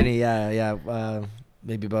through really? Anthony, yeah.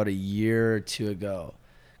 Maybe about a year or two ago.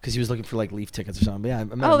 because he was looking for like Leaf tickets or something. But yeah, I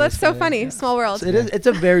met Oh, him that's so yesterday. funny. Yeah. Small world. So it's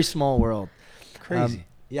a very small world. Crazy.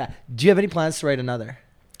 Yeah. Do you have any plans to write another?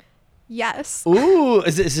 Yes. Ooh,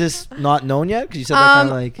 is this not known yet? Because you said that kind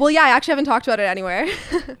of like Well, yeah, I actually haven't talked about it anywhere.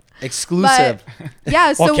 exclusive.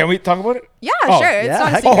 Yeah. So Well, can we talk about it? Yeah, Oh, sure. It's yeah, not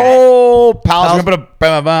a heck secret. Oh, pals, Pals. we're gonna put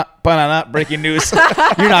a banana breaking news.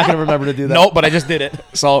 You're not gonna remember to do that. Nope, but I just did it.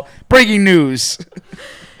 So breaking news.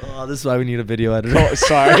 Oh, this is why we need a video editor. Oh,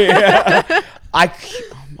 sorry.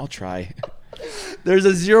 I'll try. There's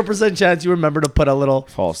a 0% chance you remember to put a little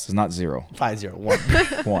False. It's not 0. 501.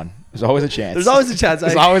 1. There's always a chance. There's always a chance.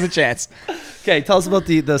 There's always a chance. Okay, tell us about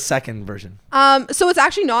the second version. So it's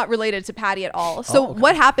actually not related to Patty at all. So okay.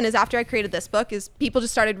 what happened is after I created this book is people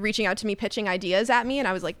just started reaching out to me, pitching ideas at me. And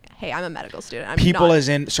I was like, hey, I'm a medical student. I'm People not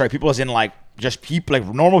as in like just people, like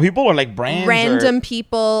normal people or like brands? random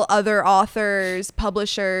people, other authors,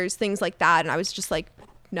 publishers, things like that. And I was just like,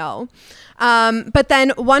 no. But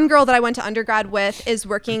then one girl that I went to undergrad with is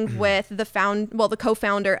working with the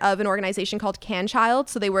co-founder of an organization called Can Child.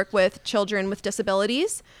 So they work with children with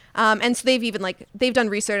disabilities. And so they've done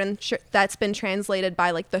research and that's been translated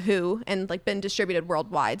by like the WHO and like been distributed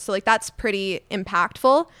worldwide. So like that's pretty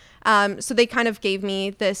impactful. So they kind of gave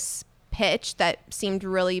me this pitch that seemed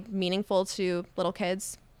really meaningful to little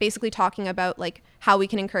kids, basically talking about like how we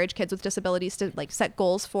can encourage kids with disabilities to like set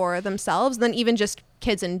goals for themselves, then even just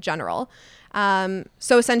kids in general.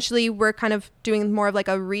 So essentially we're kind of doing more of like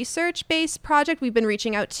a research-based project. We've been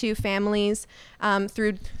reaching out to families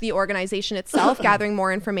through the organization itself, gathering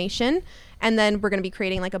more information, and then we're going to be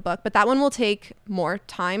creating like a book. But that one will take more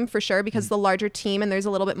time for sure because the larger team and there's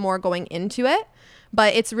a little bit more going into it.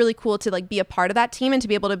 But it's really cool to like be a part of that team and to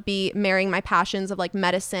be able to be marrying my passions of like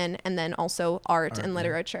medicine and then also art and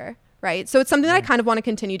literature, right? So it's something that I kind of want to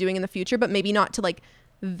continue doing in the future, but maybe not to like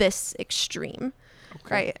this extreme,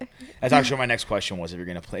 right? That's actually my next question was if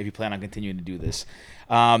you plan on continuing to do this.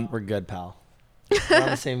 We're good, pal. We're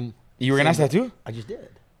on the same. You were gonna ask that too? I just did.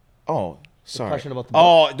 Oh, sorry. question about the book.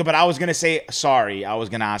 Oh, but I was gonna say sorry. I was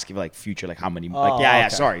gonna ask you like future, like how many? Oh, yeah.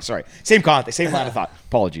 okay. Sorry. Same context, same line of thought.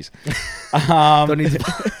 Apologies. Don't need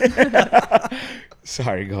to.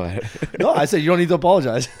 Sorry. Go ahead. No, I said you don't need to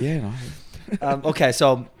apologize. Yeah. No. Okay,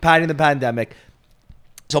 so Patty and the Pandemic.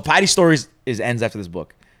 So Patty's story ends after this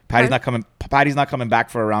book. Patty's not coming back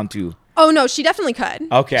for a round 2. Oh no, she definitely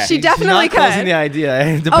could. Okay. She definitely She's not closing could. the idea.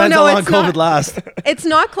 It depends no, how long it's COVID not. lasts. It's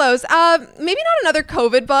not close. Maybe not another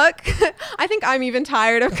COVID book. I think I'm even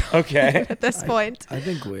tired of COVID Okay. at this point. I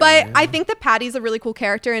think we. But I think that Patty's a really cool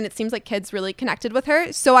character and it seems like kids really connected with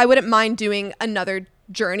her. So I wouldn't mind doing another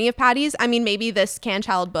journey of Patty's. I mean, maybe this Can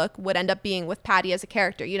Child book would end up being with Patty as a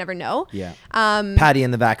character. You never know. Yeah. Patty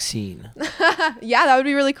and the vaccine. Yeah, that would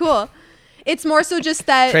be really cool. It's more so just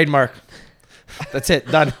that Trademark. That's it.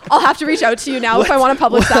 Done. I'll have to reach out to you now if I want to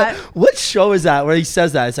publish that. What show is that where he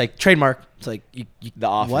says that? It's like trademark. It's like you The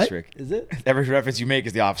Office, what? Rick. Is it? Every reference you make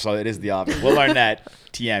is The Office, so it is The Office. Will Arnett,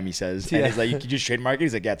 TM, he says. TM. And he's like, you can just trademark it?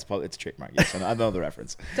 He's like, yeah, it's a trademark. Yes, I know the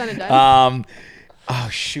reference. Done and done. Oh,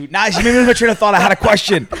 shoot. Nice. You made me lose my train of thought. I had a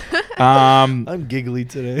question. I'm giggly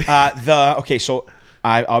today. Okay, so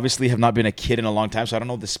I obviously have not been a kid in a long time, so I don't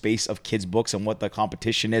know the space of kids' books and what the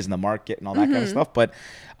competition is and the market and all that kind of stuff. But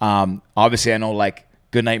obviously I know like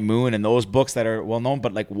Goodnight Moon and those books that are well known,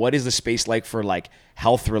 but like what is the space like for like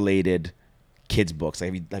health related kids books?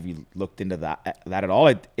 Like, have you looked into that at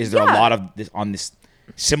all? Is there a lot of this on this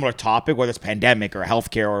similar topic, whether it's pandemic or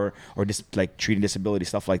healthcare or just like treating disability,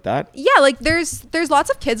 stuff like that? Yeah, like there's lots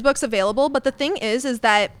of kids books available, but the thing is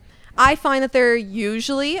that I find that they're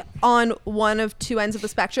usually on one of two ends of the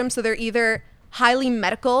spectrum. So they're either highly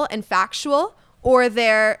medical and factual, or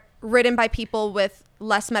they're written by people with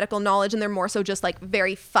less medical knowledge, and they're more so just like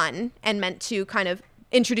very fun and meant to kind of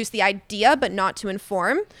introduce the idea, but not to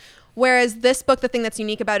inform. Whereas this book, the thing that's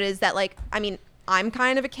unique about it is that like, I mean, I'm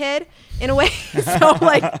kind of a kid in a way. So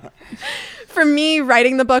like for me,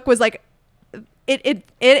 writing the book was like, it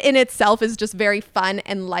in itself is just very fun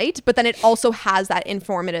and light, but then it also has that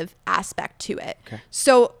informative aspect to it. Okay.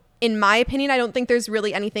 So in my opinion, I don't think there's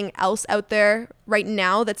really anything else out there right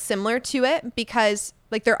now that's similar to it, because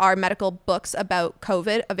like there are medical books about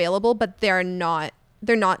COVID available, but they're not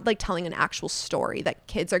like telling an actual story that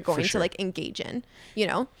kids are going to like engage in, you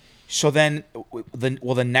know? So then,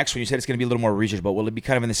 the next one, you said it's going to be a little more research, but will it be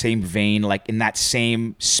kind of in the same vein, like in that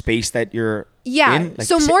same space that you're in? Like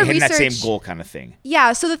so more hitting research, that same goal kind of thing.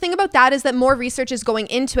 Yeah. So the thing about that is that more research is going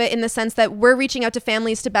into it in the sense that we're reaching out to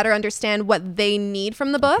families to better understand what they need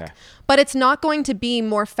from the book, but it's not going to be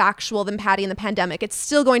more factual than Patty and the Pandemic. It's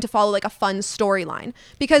still going to follow like a fun storyline,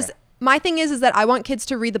 because my thing is that I want kids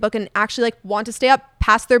to read the book and actually like want to stay up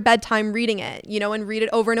past their bedtime reading it, you know, and read it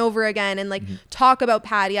over and over again and like talk about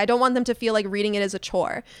Patty. I don't want them to feel like reading it is a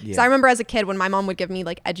chore. Yeah. So I remember as a kid when my mom would give me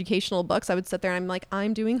like educational books, I would sit there and I'm like,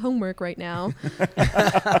 I'm doing homework right now.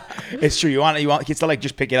 It's true. You want kids to like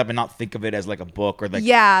just pick it up and not think of it as like a book or like,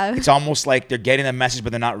 yeah, it's almost like they're getting the message, but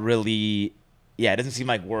they're not really, it doesn't seem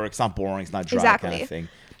like work. It's not boring. It's not dry kind of thing.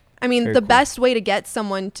 I mean, Very the cool. best way to get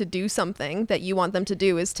someone to do something that you want them to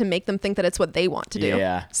do is to make them think that it's what they want to do.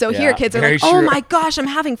 Yeah. So Yeah. here kids are Very like, oh true. my gosh, I'm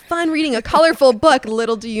having fun reading a colorful book.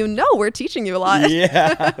 Little do you know, we're teaching you a lot.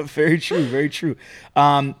 Yeah, very true, very true.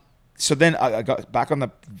 So then I got back on the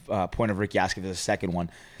point of Ricky asking for the second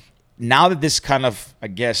one. Now that this kind of, I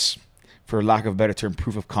guess, for lack of a better term,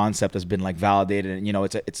 proof of concept has been like validated, and you know,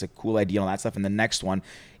 it's a cool idea and all that stuff. And the next one,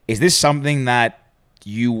 is this something that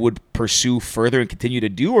you would pursue further and continue to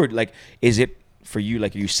do, or like, is it for you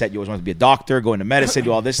like you said you always wanted to be a doctor, go into medicine,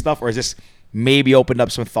 do all this stuff, or is this maybe opened up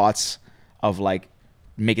some thoughts of like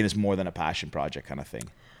making this more than a passion project kind of thing?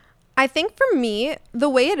 I think for me, the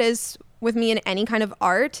way it is with me in any kind of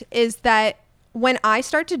art is that when I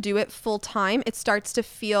start to do it full time, it starts to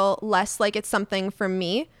feel less like it's something for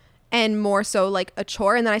me and more so like a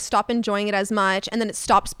chore. And then I stop enjoying it as much, and then it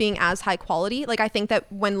stops being as high quality. Like I think that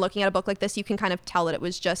when looking at a book like this, you can kind of tell that it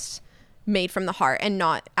was just made from the heart and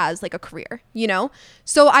not as like a career, you know?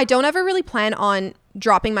 So I don't ever really plan on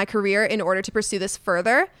dropping my career in order to pursue this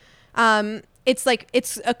further. It's like,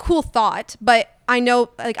 it's a cool thought, but I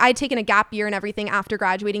know like I'd taken a gap year and everything after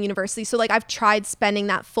graduating university. So like I've tried spending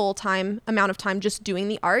that full-time amount of time just doing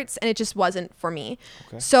the arts, and it just wasn't for me.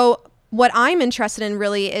 Okay. So what I'm interested in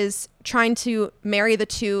really is trying to marry the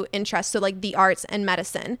two interests. So like the arts and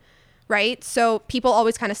medicine, right? So people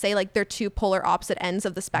always kind of say like they're two polar opposite ends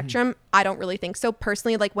of the spectrum. I don't really think so.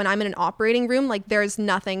 Personally, like when I'm in an operating room, like there's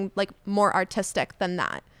nothing like more artistic than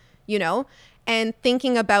that, you know? And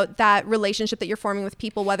thinking about that relationship that you're forming with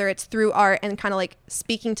people, whether it's through art and kind of like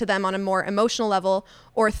speaking to them on a more emotional level,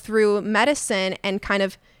 or through medicine and kind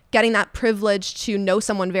of getting that privilege to know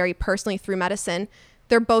someone very personally through medicine,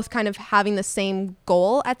 they're both kind of having the same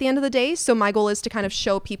goal at the end of the day. So my goal is to kind of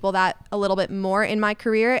show people that a little bit more in my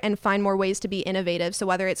career and find more ways to be innovative. So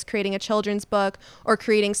whether it's creating a children's book or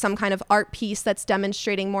creating some kind of art piece that's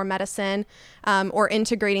demonstrating more medicine, or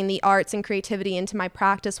integrating the arts and creativity into my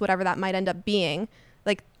practice, whatever that might end up being,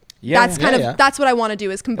 like that's what I want to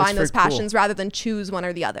do, is combine those passions rather than choose one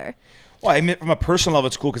or the other. Well, I mean, from a personal level,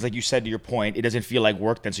 it's cool because, like you said, to your point, it doesn't feel like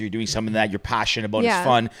work then. So you're doing something that you're passionate about, it's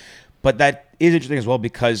fun. But that is interesting as well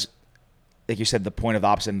because, like you said, the point of the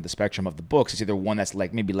opposite end of the spectrum of the books is either one that's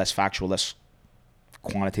like maybe less factual, less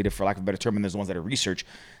quantitative, for lack of a better term, and there's the ones that are research.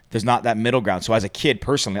 There's not that middle ground. So as a kid,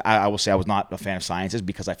 personally, I will say I was not a fan of sciences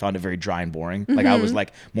because I found it very dry and boring. Like I was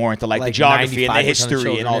like more into like the geography and the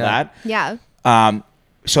history and all that. Yeah.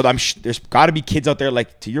 So there's got to be kids out there,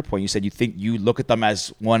 like to your point, you said you think you look at them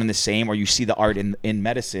as one and the same, or you see the art in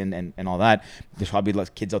medicine and all that. There's probably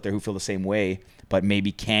like kids out there who feel the same way, but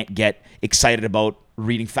maybe can't get excited about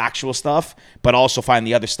reading factual stuff, but also find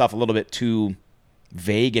the other stuff a little bit too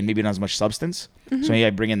vague and maybe not as much substance. So yeah,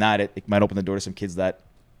 bringing that, it might open the door to some kids that,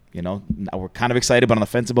 you know, we're kind of excited but on the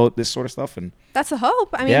fence about this sort of stuff. And that's the hope.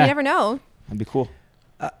 I mean, you never know. That'd be cool.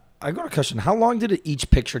 I got a question. How long did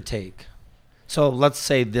each picture take? So let's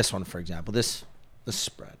say this one, for example, this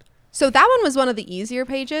spread. So that one was one of the easier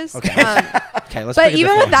pages. Okay. Okay, let's. But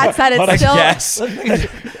even with that said, it's still.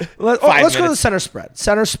 Let's go to the center spread.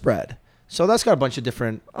 Center spread. So that's got a bunch of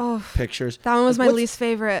different pictures. That one was my least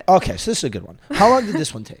favorite. Okay, so this is a good one. How long did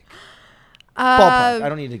this one take? Ballpark. I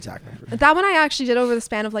don't need exact numbers. That one I actually did over the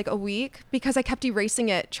span of like a week because I kept erasing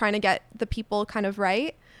it, trying to get the people kind of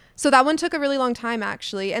right. So that one took a really long time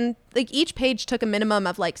actually. And like each page took a minimum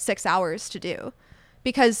of like 6 hours to do,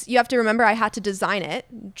 because you have to remember I had to design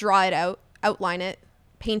it, draw it out, outline it,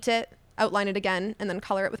 paint it, outline it again, and then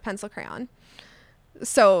color it with pencil crayon.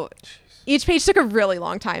 So each page took a really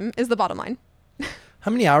long time is the bottom line.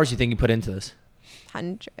 How many hours do you think you put into this?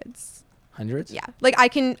 Hundreds. Hundreds? Yeah. Like I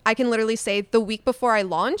can literally say the week before I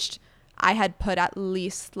launched, I had put at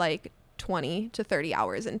least like 20 to 30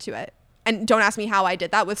 hours into it. And don't ask me how I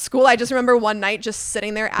did that with school. I just remember one night just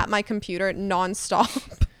sitting there at my computer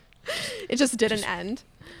nonstop. It just didn't end.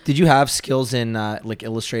 Did you have skills in like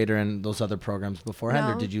Illustrator and those other programs beforehand,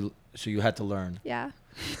 No. or did you? So you had to learn Yeah.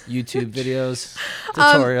 YouTube videos,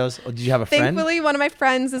 tutorials. Or did you have a friend? Thankfully, one of my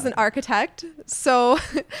friends is an architect, so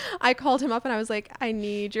I called him up and I was like, "I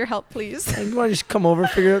need your help, please." Hey, you want to just come over,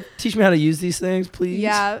 teach me how to use these things, please?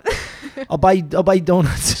 Yeah. I'll buy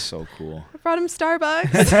donuts. So cool. I brought him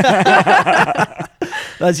Starbucks.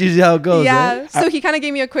 That's usually how it goes. Yeah. Right? So he kind of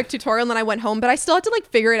gave me a quick tutorial and then I went home, but I still had to like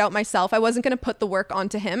figure it out myself. I wasn't going to put the work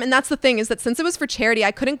onto him. And that's the thing, is that since it was for charity,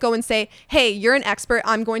 I couldn't go and say, hey, you're an expert,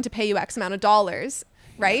 I'm going to pay you X amount of dollars.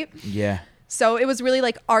 Right? Yeah. So it was really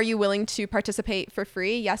like, are you willing to participate for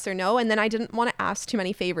free? Yes or no? And then I didn't want to ask too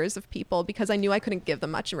many favors of people because I knew I couldn't give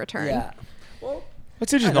them much in return. Yeah. Well,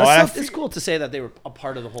 What's interesting? it's cool to say that they were a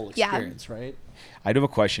part of the whole Yeah. experience, right? I do have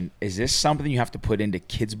a question. Is this something you have to put into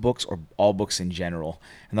kids' books or all books in general?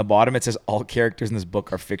 And the bottom it says all characters in this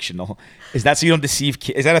book are fictional. Is that so you don't deceive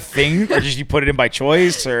kids? Is that a thing, or just you put it in by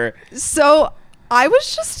choice, or? So I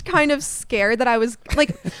was just kind of scared that I was like,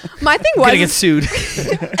 my thing was Gonna get sued.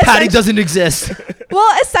 Patty doesn't exist.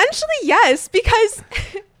 well, essentially yes, because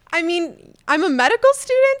I mean, I'm a medical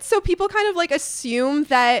student, so people kind of like assume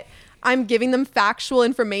that I'm giving them factual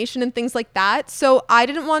information and things like that. So I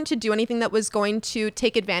didn't want to do anything that was going to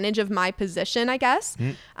take advantage of my position, I guess.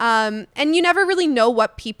 And you never really know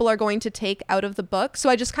what people are going to take out of the book. So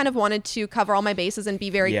I just kind of wanted to cover all my bases and be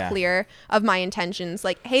very clear of my intentions.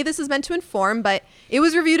 Like, hey, this is meant to inform, but it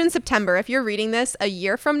was reviewed in September. If you're reading this a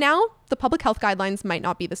year from now, the public health guidelines might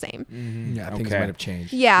not be the same. Yeah, things Okay. might have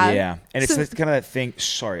changed. Yeah. Yeah, and it's So- kind of that thing.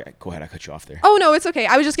 Sorry, go ahead. I cut you off there. Oh, no, it's okay.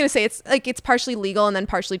 I was just going to say it's like it's partially legal and then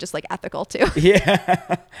partially just like ethical too.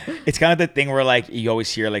 Yeah, it's kind of the thing where like you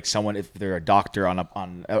always hear like someone, if they're a doctor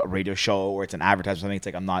on a radio show or it's an advertisement or something, it's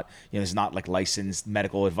like I'm not, it's not like licensed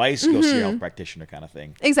medical advice. Go see your health practitioner kind of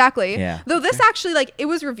thing. Exactly. Yeah. Though this actually like it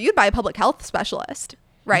was reviewed by a public health specialist,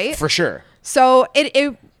 right? For sure. So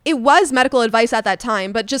it was medical advice at that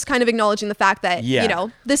time, but just kind of acknowledging the fact that,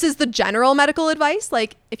 this is the general medical advice.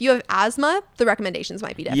 Like if you have asthma, the recommendations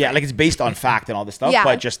might be different. Yeah, like it's based on fact and all this stuff, Yeah.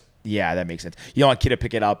 but just that makes sense. You don't want a kid to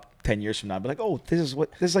pick it up 10 years from now and be like, oh, this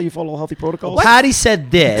is how you follow healthy protocols. Patty said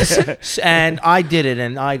this, and I did it,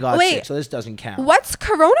 and I got Wait. sick, so this doesn't count. What's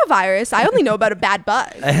coronavirus? I only know about a bad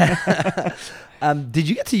bug. Did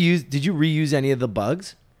you reuse any of the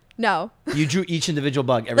bugs? No. You drew each individual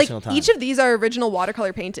bug every Like single time. each of these are original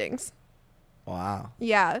watercolor paintings. Wow.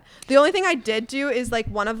 Yeah. The only thing I did do is like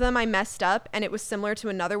one of them I messed up and it was similar to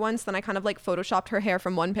another one. So then I kind of like photoshopped her hair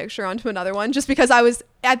from one picture onto another one just because I was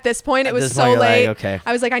at this point, it was this so point, you're like, late. okay.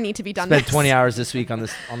 I was like, I need to be done Spent this. 20 hours this week on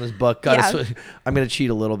this book. I'm gonna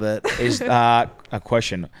cheat a little bit. Is a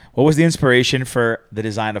question. What was the inspiration for the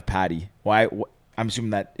design of Patty? Why? I'm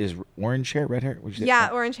assuming that is orange hair, red hair? What'd you say? Yeah,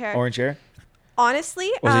 orange hair. Orange hair? Honestly,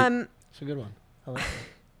 Was it- It's a good one. I like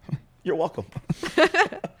it. You're welcome.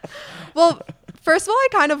 well, first of all, I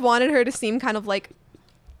kind of wanted her to seem kind of like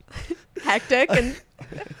hectic and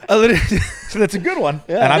So that's a good one.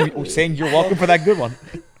 Yeah. And I'm saying you're welcome for that good one.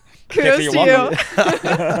 kudos You're to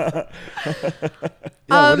welcome.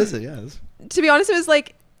 What is it? Yeah. To be honest,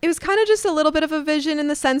 it was kind of just a little bit of a vision in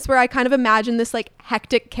the sense where I kind of imagined this like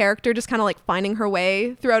hectic character just kind of like finding her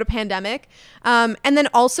way throughout a pandemic. And then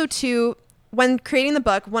also too, when creating the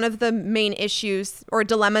book, one of the main issues or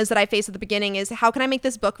dilemmas that I faced at the beginning is how can I make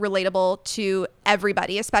this book relatable to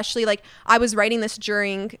everybody, especially like I was writing this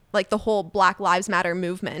during like the whole Black Lives Matter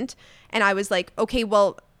movement. And I was like, okay,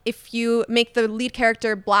 well, if you make the lead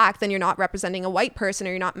character black, then you're not representing a white person, or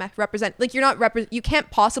you're not you can't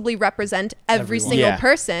possibly represent every Everyone. single Yeah.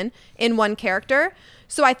 person in one character.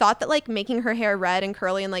 So I thought that like making her hair red and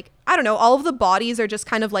curly and like, I don't know, all of the bodies are just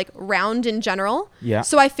kind of like round in general. Yeah.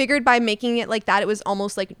 So I figured by making it like that, it was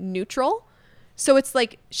almost like neutral. So it's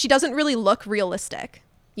like, she doesn't really look realistic.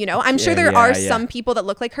 I'm sure there are some people that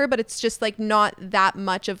look like her, but it's just like not that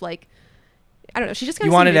much of like, I don't know. She just kind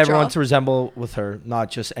You of wanted neutral. everyone to resemble with her, not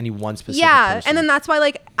just any one specific Yeah, person. and then that's why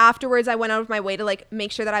like afterwards I went out of my way to like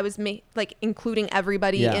make sure that I was like including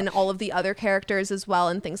everybody Yeah. in all of the other characters as well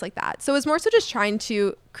and things like that. So it was more so just trying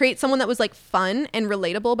to create someone that was like fun and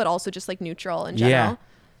relatable, but also just like neutral in general. Yeah.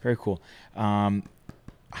 Very cool. I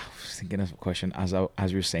was thinking of a question as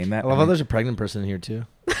you were saying that. I love how there's a pregnant person in here too.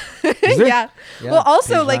 Is there? Yeah. Yeah, Well,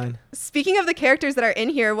 also page like 9. speaking of the characters that are in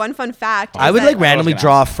here, one fun fact. I is would that like randomly gonna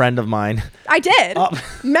draw a friend of mine. I did Oh.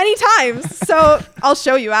 many times. So I'll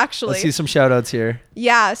show you actually. Let's see some shout outs here.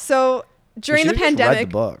 Yeah. So during the We should've just read pandemic,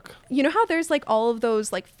 the book. you know how there's like all of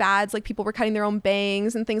those like fads, like people were cutting their own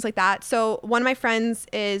bangs and things like that. So one of my friends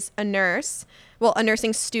is a nurse, a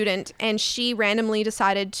nursing student, and she randomly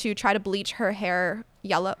decided to try to bleach her hair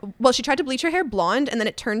yellow. Well, she tried to bleach her hair blonde and then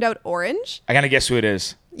it turned out orange. I gotta guess who it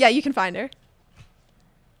is. Yeah, you can find her.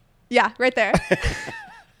 Yeah, right there.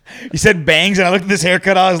 You said bangs, and I looked at this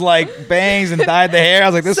haircut. I was like, bangs, and dyed the hair. I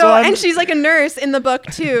was like, this one. And she's like a nurse in the book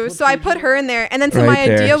too. So I put her in there. And then so Right my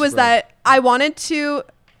there. idea was that I wanted to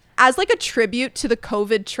as like a tribute to the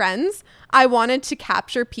COVID trends, I wanted to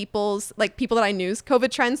capture people's, like people that I knew's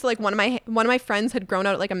COVID trends. So like one of my friends had grown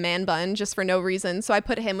out like a man bun just for no reason. So I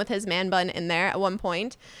put him with his man bun in there at one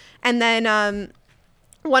point. And then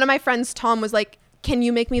one of my friends, Tom, was like, can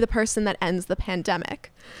you make me the person that ends the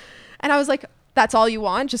pandemic? And I was like, that's all you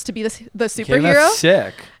want, just to be the superhero? Okay, that's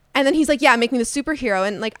sick. And then he's like, yeah, make me the superhero.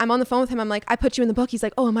 And like, I'm on the phone with him. I'm like, I put you in the book. He's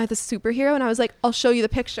like, oh, am I the superhero? And I was like, I'll show you the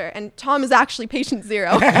picture. And Tom is actually patient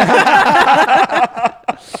zero.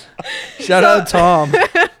 Shout out Tom.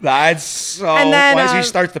 That's so. And then, why does he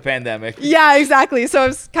start the pandemic? Yeah, exactly. So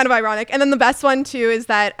it's kind of ironic. And then the best one too is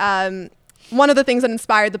that one of the things that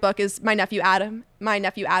inspired the book is my nephew Adam.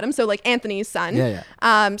 So like Anthony's son.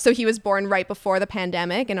 Yeah. So he was born right before the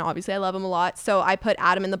pandemic, and obviously I love him a lot. So I put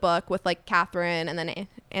Adam in the book with like Catherine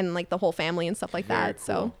and like the whole family and stuff like Very that. cool.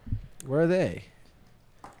 So Where are they?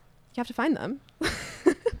 you have to find them.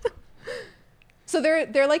 So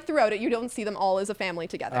they're like throughout it. You don't see them all as a family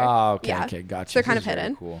together. Oh, okay, Yeah. okay, gotcha. So they're kind of This is very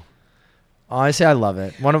hidden. Cool. Honestly, I love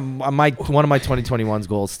it. One of my 2021's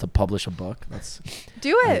goals is to publish a book. That's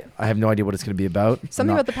Do it. I have no idea what it's going to be about.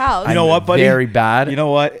 Something about the pals. You know what, buddy? Very bad. You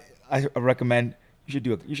know what? I recommend you should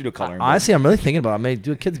do a coloring book. Honestly, I'm really thinking about it. I may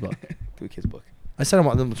do a kid's book. Do a kid's book. I said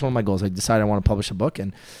it's one of my goals. I decided I want to publish a book,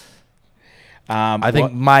 and I I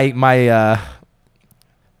think my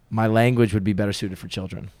language would be better suited for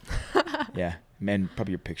children. Yeah, man,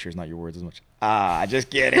 probably your pictures, not your words as much. Just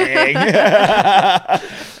kidding.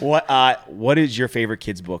 What is your favorite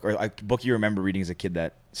kid's book, or a book you remember reading as a kid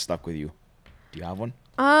that stuck with you? Do you have one?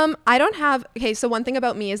 I don't have. Okay, so one thing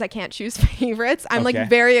about me is I can't choose favorites. I'm Okay. like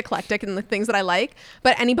very eclectic in the things that I like.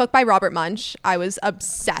 But any book by Robert Munch, I was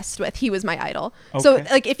obsessed with. He was my idol. So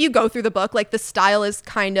Okay. like if you go through the book, like the style is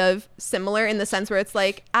kind of similar in the sense where it's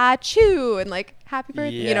like achoo and like happy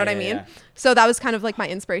birthday. You know what I mean? Yeah. So that was kind of like my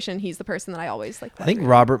inspiration. He's the person that I always like. I think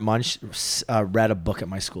Robert Munch read a book at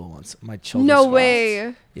my school once. My children's No class.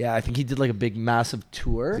 way. Yeah, I think he did like a big, massive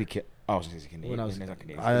tour. Is he he's a Canadian. When I was, He's not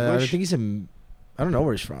Canadian. I English? think he's I don't know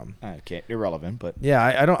where he's from. Okay, irrelevant, but Yeah,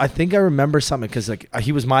 I don't. I think I remember something because like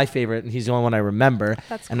he was my favorite, and he's the only one I remember.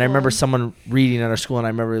 That's And I remember cool. someone reading at our school, and I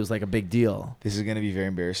remember it was like a big deal. this is gonna be very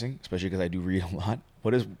embarrassing, especially because I do read a lot.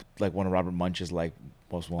 What is like one of Robert Munch's like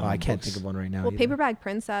most Oh, well-known I can't books? think of one right now. Well, either. Paper Bag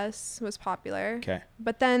Princess was popular. Okay,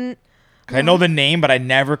 But then 'cause I know the name, but I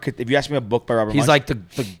never could. If you ask me a book by Robert He's Munch, like the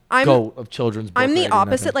I'm- goat of children's book I'm the writing, I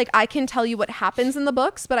opposite. think. Like I can tell you what happens in the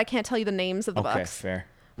books, but I can't tell you the names of the okay, books. fair.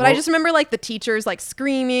 But I Well, just remember like the teachers like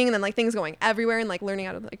screaming and then like things going everywhere and like learning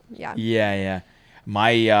how to like Yeah.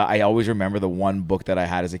 My I always remember the one book that I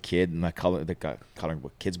had as a kid, and the coloring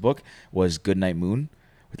book, kids book, was Goodnight Moon,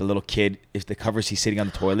 with the little kid. If the covers, he's sitting on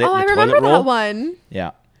the toilet. Oh, in I the remember toilet roll. that one.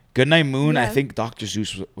 Yeah. Goodnight Moon, I Yeah. think Dr.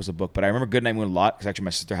 Seuss was a book, but I remember Goodnight Moon a lot because actually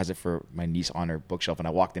my sister has it for my niece on her bookshelf, and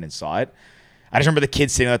I walked in and saw it. I just remember the kid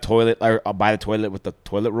sitting on the toilet or by the toilet with the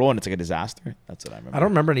toilet roll, and it's like a disaster. That's what I remember. I don't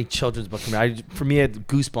remember any children's book for me. For me,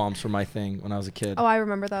 Goosebumps were my thing when I was a kid. Oh, I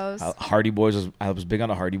remember those. Hardy Boys I was big on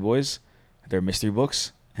the Hardy Boys. They're mystery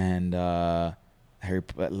books, and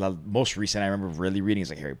most recent I remember really reading is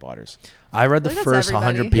like Harry Potter's. I read the I think that's first 100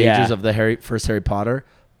 everybody. pages Yeah. of the first Harry Potter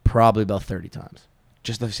probably about 30 times.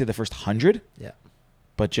 Just to say the first 100, Yeah.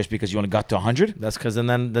 but just because you only got to 100. That's because, and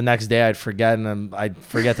then the next day I'd forget, and then I'd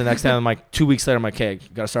forget the next day. And I'm like, 2 weeks later, I'm like, okay,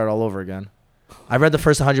 got to start all over again. I read the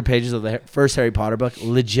first 100 pages of the first Harry Potter book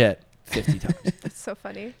legit 50 times. That's so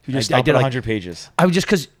funny. You just I stopped did at like- 100 pages. I would just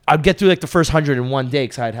because I'd get through like the first 100 in one day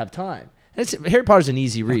because I'd have time. And Harry Potter's an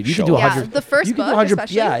easy read. You can do Show. 100. Yeah, the first you can do book 100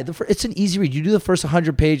 especially. Yeah, it's an easy read. You do the first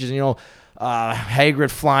 100 pages, and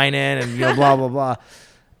Hagrid flying in, and blah blah blah.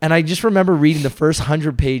 And I just remember reading the first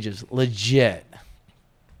 100 pages legit.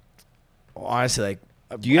 Honestly, like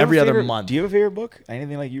Do you have every a other favorite- month. Do you have a favorite book?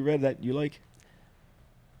 Anything like you read that you like?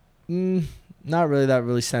 Not really. That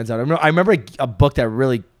really stands out. I remember a book that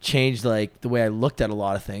really changed like the way I looked at a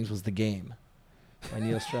lot of things was The Game by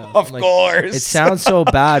Neil Strauss. Of Like, course. It sounds so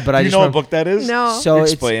bad, but I you just know what remember, book that is? No. So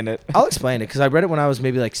it's- explain it. I'll explain it because I read it when I was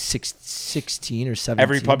maybe like 16 or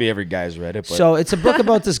 17. Probably every guy's read it. But So it's a book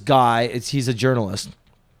about this guy. He's a journalist,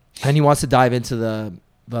 and he wants to dive into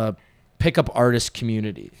the pickup artist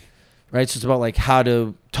community, right? So it's about like how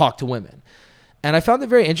to talk to women, and I found it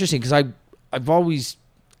very interesting because I've always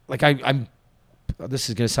like I'm. This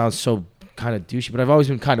is gonna sound so kind of douchey, but I've always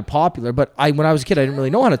been kind of popular. But when I was a kid, I didn't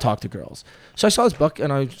really know how to talk to girls. So I saw this book,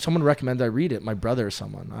 and someone recommended I read it. My brother or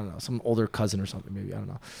someone, I don't know, some older cousin or something, maybe, I don't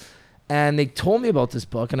know. And they told me about this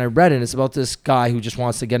book, and I read it. And it's about this guy who just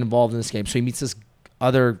wants to get involved in this game. So he meets this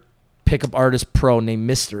other pickup artist pro named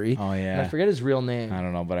Mystery. Oh, yeah. And I forget his real name. I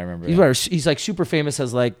don't know, but I remember. He's like super famous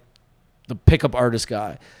as like the pickup artist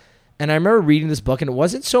guy. And I remember reading this book, and it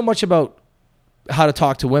wasn't so much about how to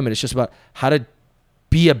talk to women. It's just about how to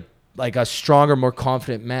be a stronger, more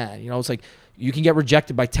confident man. You know, it's like you can get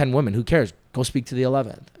rejected by 10 women. Who cares? Go speak to the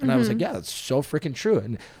 11th. And I was like, yeah, that's so freaking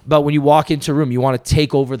true. But when you walk into a room, you want to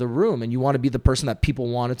take over the room, and you want to be the person that people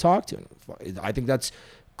want to talk to. I think that's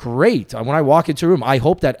great. When I walk into a room, I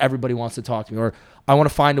hope that everybody wants to talk to me, or I want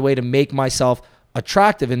to find a way to make myself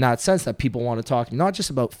attractive in that sense, that people want to talk to me. Not just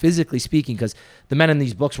about physically speaking, because the men in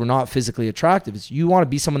these books were not physically attractive. It's, you want to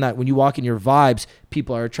be someone that when you walk in, your vibes,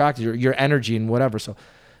 people are attracted, your energy and whatever. So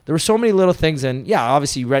there were so many little things. And yeah,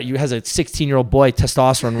 obviously you as a 16-year-old boy,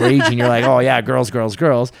 testosterone raging, you're like, oh yeah, girls.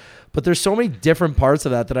 But there's so many different parts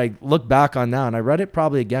of that I look back on now. And I read it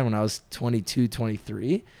probably again when I was 22,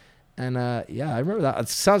 23. And yeah, I remember that. It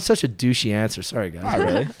sounds such a douchey answer. Sorry, guys. Not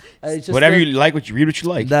really. Whatever you like, what you read, what you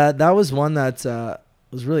like. That was one that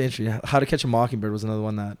was really interesting. How to Catch a Mockingbird was another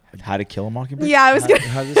one that. How to Kill a Mockingbird? Yeah, I was gonna.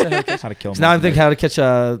 How to Kill a How to Kill a So now I'm Mockingbird. thinking How to Catch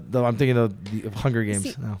I'm thinking of the Hunger Games.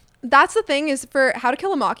 See, now. That's the thing is for How to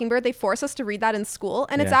Kill a Mockingbird, they force us to read that in school,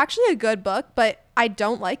 and it's Yeah. actually a good book, but I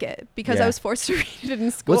don't like it because Yeah. I was forced to read it in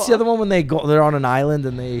school. What's the other one when they're on an island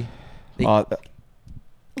and they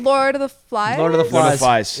Lord of the Flies. Lord of the Lord of the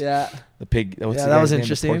Flies. Flies. Yeah. The pig. What's Yeah, the that guy's was name? The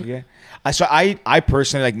interesting. porky guy? I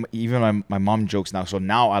personally like, even my mom jokes now. So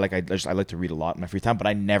now I like to read a lot in my free time, but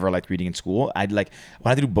I never liked reading in school. I'd like when I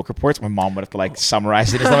had to do book reports, my mom would have to like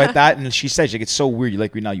summarize it and stuff like that. And she said, she's like, it's so weird. You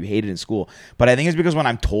like read now, you hate it in school. But I think it's because when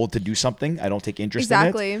I'm told to do something, I don't take interest in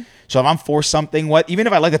Exactly. it. So if I'm forced something, even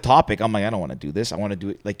if I like the topic, I'm like, I don't want to do this. I want to do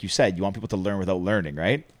it like you said. You want people to learn without learning,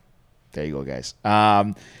 right? There you go, guys.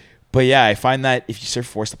 But yeah, I find that if you're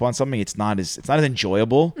forced upon something, it's not as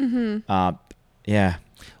enjoyable. Mm-hmm. Yeah.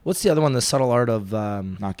 What's the other one? The Subtle Art of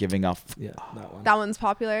Not giving up. yeah, that one. That one's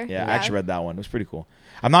popular. Yeah, I actually read that one. It was pretty cool.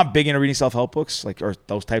 I'm not big into reading self-help books, or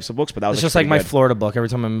those types of books, but that was It's just like pretty my good. Florida book. Every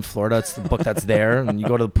time I'm in Florida, it's the book that's there, and you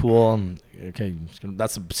go to the pool, and okay,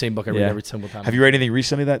 that's the same book I read Yeah. every single time. Have you read anything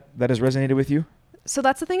recently that has resonated with you? So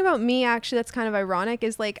that's the thing about me, actually, that's kind of ironic,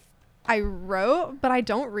 is like I wrote, but I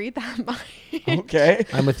don't read that much. Okay.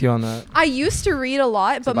 I'm with you on that. I used to read a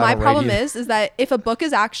lot, but about my to write problem you. is that if a book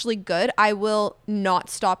is actually good, I will not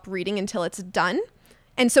stop reading until it's done.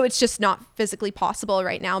 And so it's just not physically possible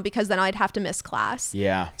right now because then I'd have to miss class.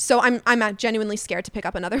 Yeah. So I'm genuinely scared to pick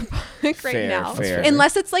up another book right Fair, now. fair.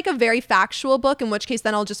 Unless it's like a very factual book, in which case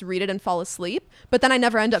then I'll just read it and fall asleep. But then I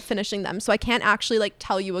never end up finishing them. So I can't actually like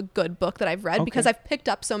tell you a good book that I've read because I've picked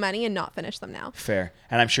up so many and not finished them now. Fair.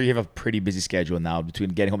 And I'm sure you have a pretty busy schedule now between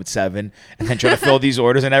getting home at 7 and then trying to fill these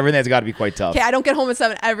orders and everything. It's got to be quite tough. Okay, I don't get home at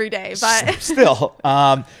 7 every day, but Still.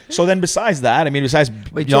 So then besides that, I mean, besides...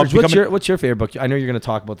 Wait, you know, George, becoming- what's your favorite book? I know you're going to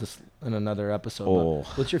talk about this in another episode. Oh.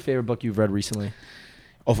 But what's your favorite book you've read recently?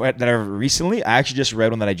 that I recently, I actually just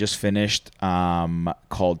read one that I just finished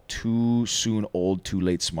called Too Soon Old, Too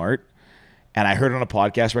Late Smart. And I heard it on a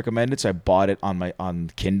podcast recommended, so I bought it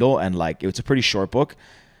on Kindle, and like it's a pretty short book.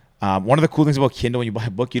 One of the cool things about Kindle when you buy a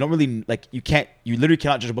book, you don't really you literally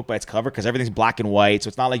cannot judge a book by its cover because everything's black and white, so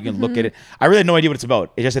it's not like you can look at it. I really had no idea what it's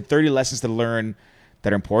about. It just had 30 lessons to learn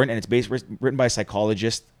that are important, and it's written by a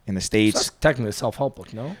psychologist in the States. That's technically a self-help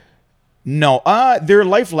book, no? No, they're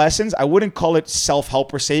life lessons. I wouldn't call it self-help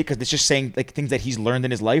per se because it's just saying like things that he's learned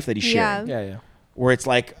in his life that he's sharing. Yeah. Yeah. Where it's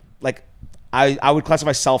like I would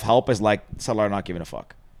classify self-help as like settle not giving a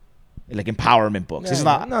fuck, like empowerment books. This is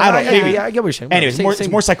not. No, I don't. I Maybe. get what you're saying. Anyways, it's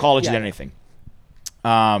more psychology yeah. than anything.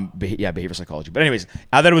 Behavioral psychology. But anyways,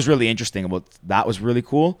 I thought it was really interesting. About that was really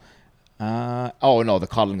cool. The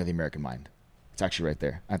Coddling of the American Mind. It's actually right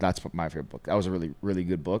there. That's my favorite book. That was a really, really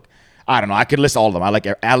good book. I don't know. I could list all of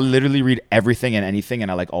them. I literally read everything and anything, and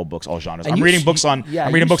I like all books, all genres. And I'm you reading sh- books on. yeah,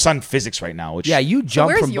 I'm reading you books on physics right now. Which you so jump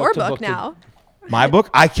where's from your book to book book now? my book,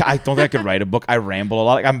 I don't think I could write a book. I ramble a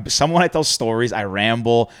lot. Like I'm someone I tell stories. I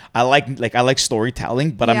ramble. I like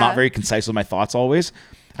storytelling, but I'm not Yeah. very concise with my thoughts always.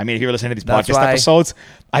 I mean, if you're listening to these That's podcast why- episodes,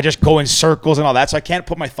 I just go in circles and all that, so I can't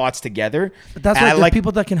put my thoughts together. But that's And why I there's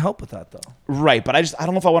people that can help with that, though. Right, but I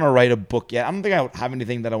don't know if I want to write a book yet. I don't think I have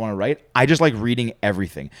anything that I want to write. I just like reading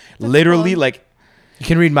everything. Literally, cool. like You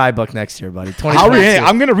can read my book next year, buddy.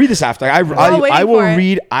 I'm gonna read this after. I will waiting for it.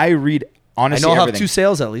 read. I Honestly, know I'll have everything. 2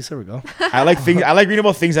 sales at least. There we go. I like things. I like reading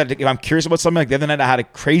about things that if I'm curious about something. Like the other night, I had a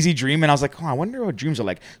crazy dream, and I was like, "Oh, I wonder what dreams are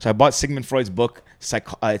like." So I bought Sigmund Freud's book.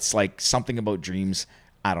 It's like something about dreams.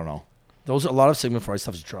 I don't know. A lot of Sigmund Freud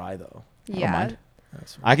stuff's dry, though. Yeah. mind.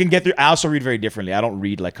 I can get through. I also read very differently. I don't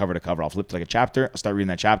read like cover to cover. I'll flip to like a chapter. I'll start reading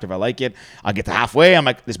that chapter if I like it. I'll get to halfway. I'm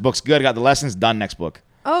like, this book's good. I got the lessons. Done. Next book.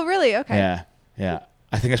 Oh, really? Okay. Yeah.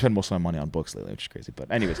 I think I spend most of my money on books lately, which is crazy.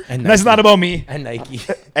 But anyways, And that's Nike. not about me. And Nike.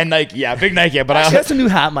 And Nike, yeah, big Nike. But Actually, that's a new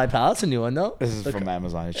hat, my pal. That's a new one, though. this is from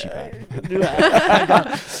Amazon. It's cheap. New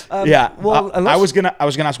hat. Yeah. Well, I was gonna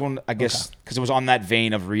ask one. I guess because it was on that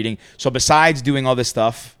vein of reading. So besides doing all this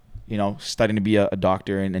stuff, studying to be a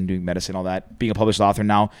doctor and doing medicine, all that, being a published author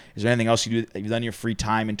now, is there anything else you do that you've done in your free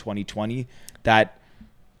time in 2020 that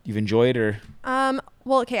you've enjoyed or?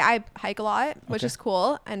 Well, okay, I hike a lot, which Okay. is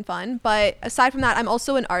cool and fun. But aside from that, I'm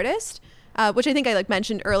also an artist, which I think I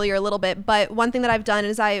mentioned earlier a little bit. But one thing that I've done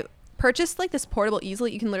is I purchased this portable easel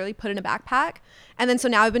that you can literally put in a backpack. And then so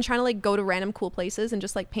now I've been trying to go to random cool places and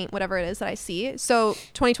just paint whatever it is that I see. So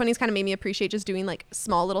 2020 has kind of made me appreciate just doing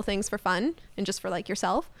small little things for fun and just for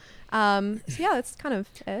yourself. So yeah, that's kind of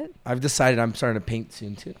it. I've decided I'm starting to paint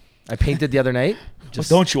soon, too. I painted the other night. What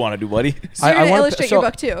don't you want to do, buddy? So you're going to wanna- illustrate your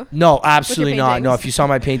book too? No, absolutely not. No, paintings? if you saw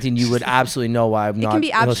my painting, you would absolutely know why I'm It not. can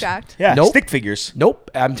be abstract. Yeah, Nope. stick figures. Nope,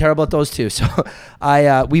 I'm terrible at those too. So,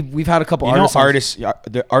 we've had a couple You know, artists.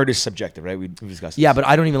 the art is subjective, right? We've discussed this. Yeah, but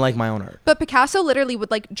I don't even like my own art. But Picasso literally would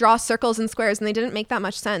draw circles and squares, and they didn't make that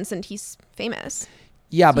much sense. And he's famous.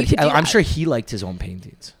 Yeah, So but you could do I'm that. sure he liked his own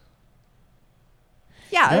paintings.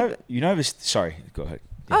 Yeah. Sorry, go ahead.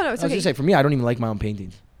 Oh no, I it's was okay. gonna say, for me, I don't even like my own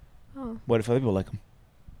paintings. Oh. What if other people like them?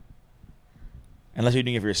 Unless you're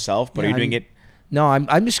doing it for yourself, but Yeah, are you doing it? No,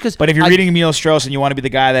 I'm just because. But if you're reading Emil Strauss and you want to be the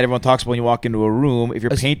guy that everyone talks about when you walk into a room, if your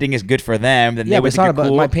painting is good for them, then Yeah, they but would it's not think you're about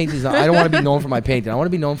cool. my paintings. I don't want to be known for my painting. I want to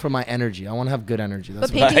be known for my energy. I want to have good energy.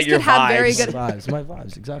 That's But what paintings Your could have very vibes. good. vibes. My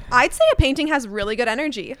vibes, exactly. I'd say a painting has really good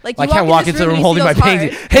energy. I can't walk into the room and you holding see my those painting.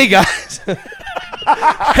 cards. Hey guys,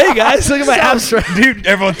 hey guys, look at my abstract. Dude,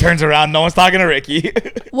 everyone turns around. No one's talking to Ricky.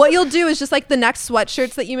 What you'll do is just the next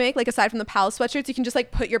sweatshirts that you make, aside from the Pal sweatshirts, you can just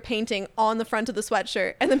put your painting on the front of the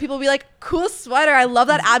sweatshirt, and then people will be like, "Cool sweater! I love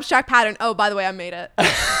that abstract pattern." Oh, by the way, I made it.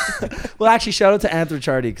 Well, actually, shout out to Anthony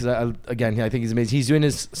Ricciardi because I think he's amazing. He's doing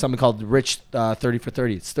something called Rich 30 for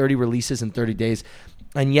 30. It's 30 releases in 30 days.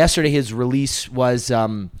 And yesterday his release was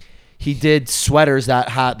he did sweaters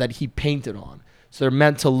that he painted on. So they're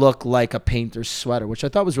meant to look like a painter's sweater, which I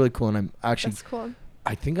thought was really cool. And I'm actually That's cool.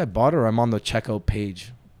 I think I bought it or I'm on the checkout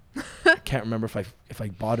page. I can't remember if I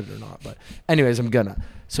bought it or not. But anyways, I'm gonna.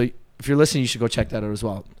 So if you're listening, you should go check that out as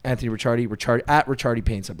well. Anthony Ricciardi at Ricciardi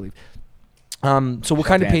Paints, I believe. So what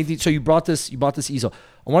kind of painting? So you bought this easel.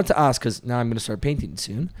 I wanted to ask because now I'm going to start painting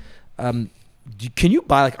soon. Can you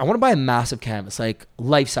buy I want to buy a massive canvas,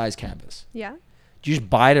 life-size canvas. Yeah. Do you just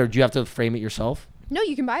buy it or do you have to frame it yourself? No,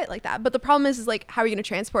 you can buy it like that. But the problem is how are you going to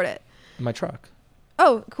transport it? In my truck.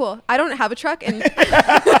 Oh, cool. I don't have a truck, and Put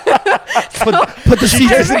the She seats.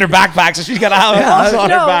 gets in her backpack, so she's got to have it also on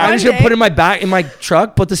her No, back. I'm just gonna Monday. put it in my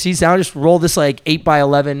truck. Put the seats down. Just roll this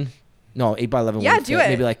 8x11. No, 8x11. Yeah, wouldn't do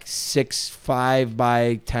fit. it. Maybe 5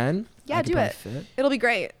 by 10. yeah, I could do probably it. fit. It'll be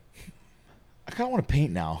great. I kind of want to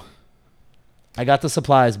paint now. I got the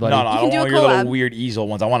supplies, buddy. No, I can don't do a want your little collab. weird easel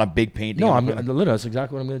ones. I want a big painting. No, literally that's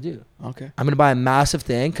exactly what I'm gonna do. Okay. I'm gonna buy a massive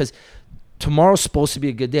thing because tomorrow's supposed to be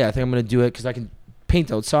a good day. I think I'm gonna do it because I can paint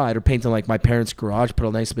outside or paint in my parents' garage. Put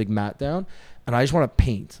a nice big mat down, and I just want to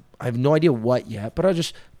paint. I have no idea what yet, but I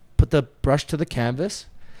just put the brush to the canvas.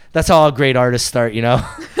 That's how all great artists start,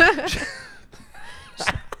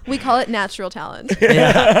 We call it natural talent.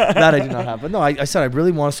 Yeah, that I do not have. But no, I said I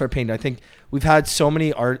really want to start painting. I think we've had so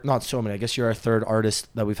many not so many. I guess you're our third artist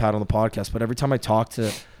that we've had on the podcast. But every time I talk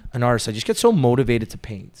to an artist, I just get so motivated to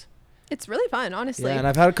paint. It's really fun, honestly. Yeah, and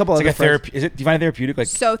I've had a couple It's other like a friends. therapy. Do you find it therapeutic?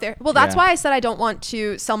 Well, that's Yeah. why I said I don't want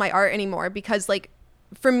to sell my art anymore because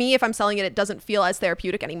for me, if I'm selling it, it doesn't feel as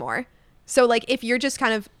therapeutic anymore. So if you're just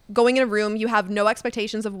kind of going in a room, you have no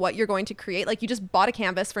expectations of what you're going to create. You just bought a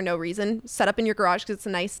canvas for no reason, set up in your garage because it's a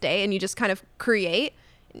nice day, and you just kind of create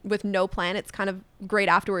with no plan. It's kind of great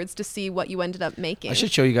afterwards to see what you ended up making. I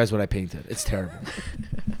should show you guys what I painted. It's terrible.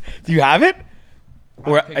 Do you have it?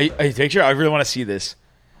 Or I take sure. I really want to see this.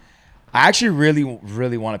 I actually really,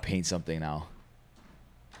 really want to paint something now.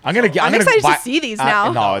 I'm excited to see these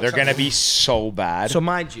now. No, they're gonna be so bad. So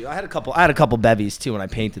mind you, I had a couple bevies too when I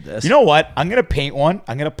painted this. You know what? I'm gonna paint one.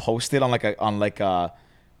 I'm gonna post it on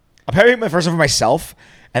I'll probably make my first one for myself,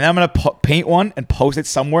 and then I'm gonna paint one and post it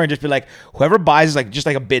somewhere and just be like, whoever buys is just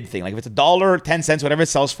a bid thing. If it's $1, 10 cents, whatever it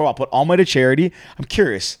sells for, I'll put all my to charity. I'm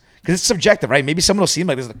curious because it's subjective, right? Maybe someone will seem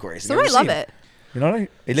like this is the greatest. So I love it. You know what I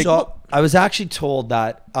mean? So I was actually told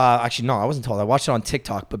that actually no, I wasn't told. I watched it on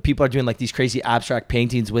TikTok, but people are doing these crazy abstract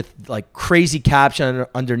paintings with crazy caption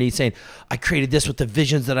underneath saying, "I created this with the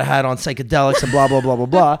visions that I had on psychedelics and blah blah blah blah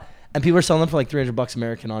blah," and people are selling them for $300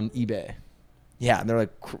 American on eBay. Yeah, and they're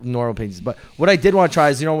normal paintings. But what I did want to try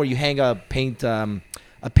is where you hang a paint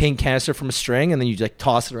a a paint canister from a string, and then you like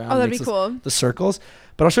toss it around. Oh, that'd Makes be cool. the circles.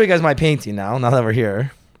 But I'll show you guys my painting now that we're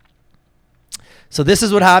here. So this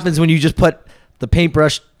is what happens when you just put the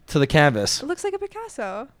paintbrush to the canvas. It looks like a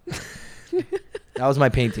Picasso. That was my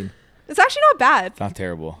painting. It's actually not bad. It's not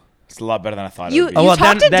terrible. It's a lot better than I thought You it would be. well,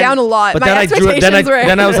 talked it down a lot. But My then I drew it. expectations were.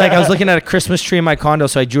 Then I was like, I was looking at a Christmas tree in my condo,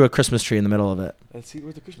 so I drew a Christmas tree in the middle of it. Let's see,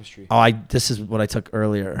 where's the Christmas tree? Oh, this is what I took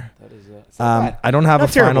earlier. That is, it's not bad. I don't have Not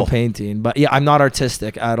a final terrible. painting, but yeah, I'm not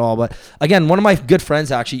artistic at all. But again, one of my good friends,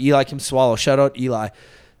 actually, Eli Kim Swallow, shout out Eli.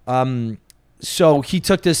 So he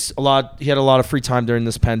took this a lot. He had a lot of free time during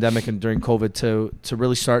this pandemic and during COVID to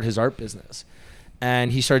really start his art business.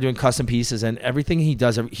 And he started doing custom pieces, and everything he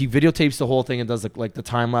does, he videotapes the whole thing and does like the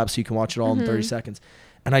time lapse so you can watch it all in 30 seconds.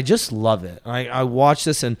 And I just love it. I watch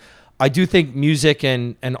this, and I do think music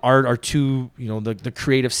and art are two, the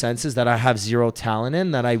creative senses that I have zero talent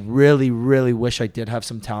in, that I really, really wish I did have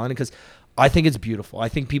some talent in, because I think it's beautiful. I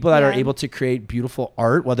think people that are able to create beautiful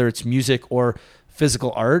art, whether it's music or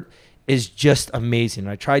physical art, is just amazing.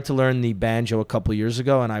 I tried to learn the banjo a couple years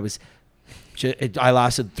ago, and I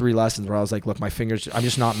lasted 3 lessons where I was like, look, my fingers, I'm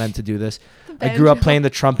just not meant to do this. I grew up playing the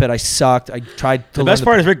trumpet. I sucked. I tried to The best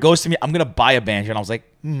part is Rick goes to me, I'm going to buy a banjo. And I was like,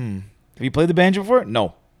 have you played the banjo before?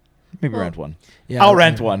 No. Maybe rent one. Yeah, I'll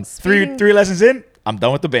rent one. Three lessons in, I'm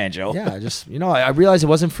done with the banjo. Yeah, just, I realized it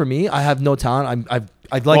wasn't for me. I have no talent.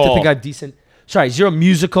 I'd like to think I have zero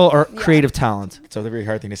musical or creative talent. It's a very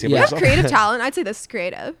hard thing to say You about have yourself. creative talent. I'd say this is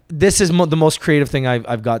creative. This is the most creative thing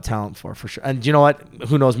I've got talent for sure. And you know what?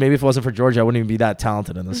 Who knows? Maybe if it wasn't for Georgia, I wouldn't even be that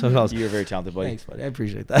talented in this. Who knows? You're very talented, buddy. Thanks, buddy. I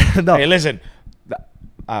appreciate that. No. Hey, listen.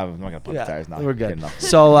 I'm not going to put the tires now. We're good. Enough.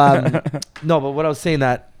 So, no, but what I was saying,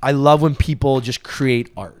 that I love when people just create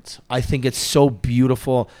art. I think it's so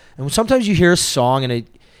beautiful. And sometimes you hear a song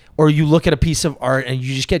or you look at a piece of art and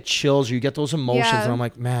you just get chills, or you get those emotions. Yeah. And I'm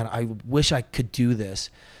like, man, I wish I could do this.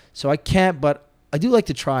 So I can't, but I do like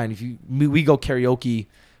to try. And if we go karaoke,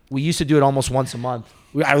 we used to do it almost once a month.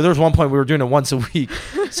 There was one point we were doing it once a week,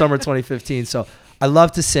 summer 2015. So I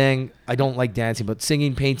love to sing. I don't like dancing, but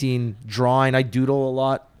singing, painting, drawing, I doodle a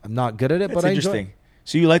lot. I'm not good at it, but I enjoy interesting.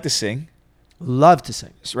 So you like to sing. Love to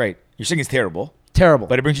sing. That's right. Your singing's terrible. Terrible.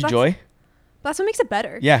 But it brings you joy. That's what makes it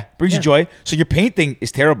better. Yeah, brings you joy. So your painting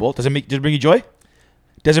is terrible. Does it bring you joy?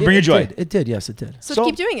 Does it bring you joy? It did. Yes, it did. So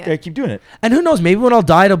keep doing it. Yeah, keep doing it. And who knows? Maybe when I'll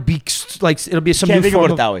die, it'll be some Can't new think form about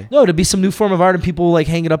of it that way. No, it'll be some new form of art, and people will like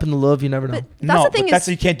hang it up in the Louvre. You never know. But that's the thing that's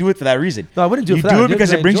is, you can't do it for that reason. No, I wouldn't do it You for that. do I'd it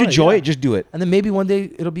because I it brings you enjoy joy. yeah. Just do it. And then maybe one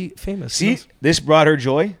day it'll be famous. Who See, knows? this brought her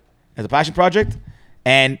joy as a passion project.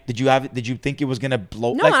 And did you think it was gonna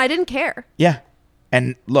blow? no, I didn't care. Yeah.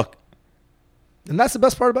 And look, And that's the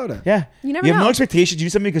best part about it. yeah, You never have no know. expectations. You do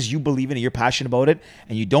something because you believe in it, you're passionate about it,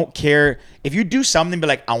 and you don't care if you do something. Be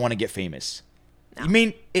like, I want to get famous. No. You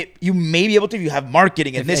mean you may be able to if you have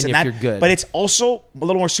marketing and this and if that, you're good. but it's also a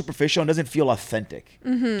little more superficial and doesn't feel authentic.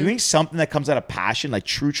 Mm-hmm. Doing something that comes out of passion, like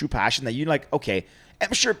true passion, that you're like, okay,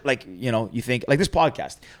 I'm sure, like you think like this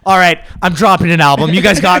podcast. All right, I'm dropping an album. You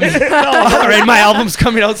guys got me. All right, my album's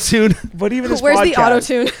coming out soon. But even this Where's podcast,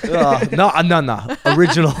 the auto-tune? No.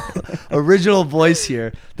 Original voice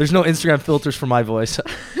here. There's no Instagram filters for my voice.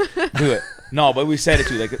 do it. No, but we said it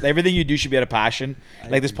too. Like everything you do should be out of passion.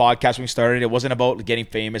 Like this podcast when we started, it wasn't about getting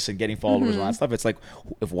famous and getting followers and all that stuff. It's like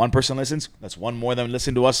if one person listens, that's one more than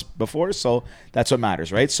listened to us before. So that's what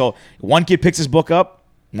matters, right? So one kid picks his book up,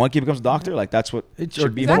 one kid becomes a doctor. Like that's what it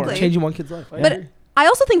should be Exactly. important. Changing one kid's life. But I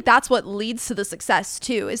also think that's what leads to the success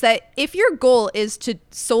too, is that if your goal is to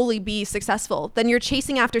solely be successful, then you're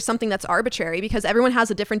chasing after something that's arbitrary because everyone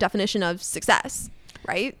has a different definition of success,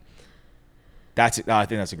 right? That's it. I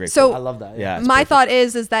think that's a great. So point. I love that. Yeah. it's my perfect. thought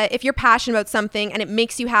is that if you're passionate about something and it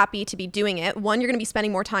makes you happy to be doing it, one, you're going to be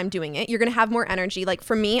spending more time doing it. You're going to have more energy. Like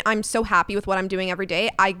for me, I'm so happy with what I'm doing every day.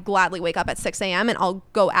 I gladly wake up at 6 a.m. and I'll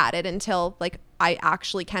go at it until like I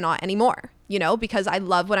actually cannot anymore, because I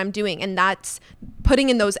love what I'm doing. And that's putting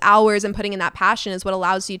in those hours and putting in that passion is what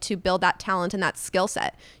allows you to build that talent and that skill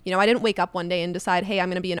set. I didn't wake up one day and decide, hey, I'm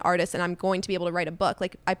going to be an artist and I'm going to be able to write a book.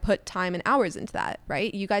 Like I put time and hours into that,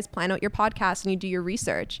 right? You guys plan out your podcast and you do your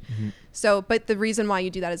research. So, but the reason why you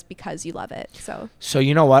do that is because you love it. So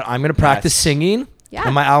you know what? I'm gonna practice singing. Yeah.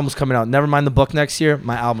 And my album's coming out. Never mind the book next year.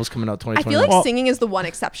 My album's coming out I 2020. feel like Well, singing is the one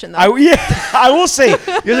exception though. I will say.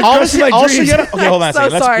 crushing my dreams. Okay, hold on a So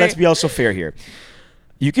second. sorry. Let's be also fair here.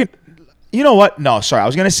 You know what? No, sorry. I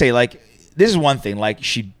was gonna say like this is one thing. Like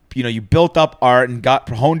she you built up art and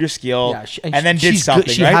honed your skill, and then did she's something.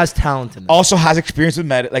 Good. She right? has talent in this. Also has experience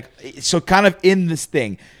with so kind of in this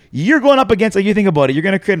thing. You're going up against, like, you think about it, you're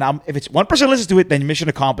going to create an album. If it's one person listens to it, then mission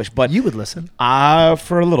accomplished. But you would listen.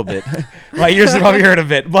 For a little bit. My ears have probably heard a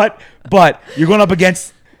bit. But you're going up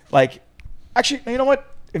against, like, actually, you know what?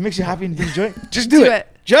 If it makes you happy and you enjoy it, just do it.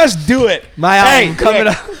 Just do it. My album coming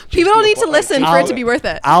out. People don't need to listen for it to be worth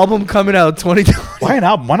it. Album coming out 2020. Why an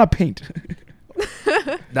album? Why not paint?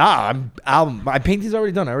 My painting's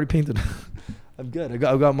already done. I already painted. I'm good. I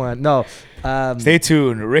got mine. No. Stay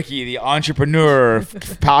tuned. Ricky, the entrepreneur,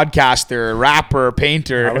 podcaster, rapper,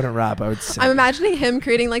 painter. I wouldn't rap. I would sing. I'm imagining him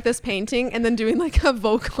creating like this painting and then doing like a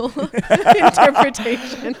vocal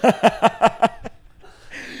interpretation.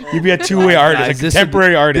 You'd be a two-way artist, a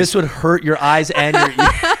contemporary artist. This would hurt your eyes and your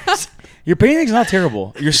ears. Your painting's not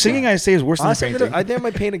terrible. Your singing, I say, is worse than the painting. I think I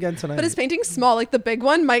might paint again tonight. But his painting's small. Like the big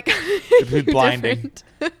one might be blinding.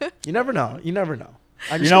 You never know. You know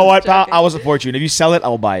what, pal? I will support you. And if you sell it,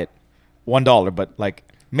 I'll buy it. $1, but like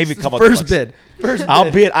maybe a couple. First bid.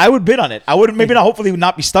 I'll bid. I would bid on it. I would maybe not. Hopefully,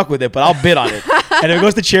 not be stuck with it, but I'll bid on it. And if it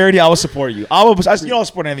goes to charity, I will support you. I'll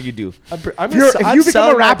support anything you do. If you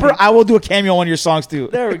become a rapper, I will do a cameo on one of your songs too.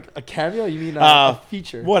 A cameo? You mean a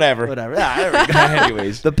feature? Whatever. Yeah, there we go.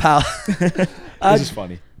 Anyways, the pal. This is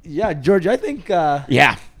funny. Yeah, George. I think.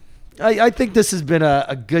 Yeah. I think this has been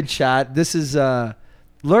a good chat. This is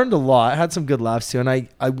learned a lot. I had some good laughs too. And I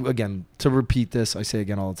again, to repeat this, I say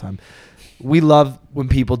again all the time. We love when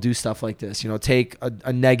people do stuff like this, take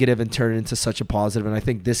a negative and turn it into such a positive. And I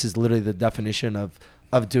think this is literally the definition of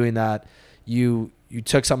doing that. You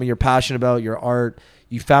took something you're passionate about, your art,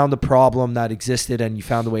 you found the problem that existed and you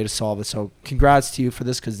found a way to solve it. So congrats to you for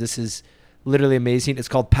this, because this is literally amazing. It's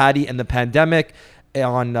called Patty and the Pandemic.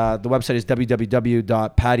 On the website is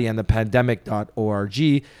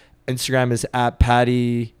www.pattyandthepandemic.org. Instagram is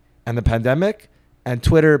 @PattyandThePandemic, and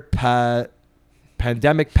Twitter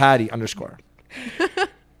Pandemic Patty _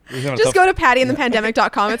 Just go to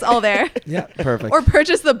pattyandthepandemic.com. It's all there. Yeah, perfect. Or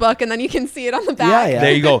purchase the book and then you can see it on the back. Yeah.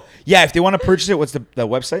 There you go. Yeah, if they want to purchase it, what's the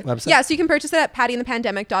website? Yeah, so you can purchase it at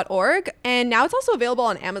pattyandthepandemic.org. And now it's also available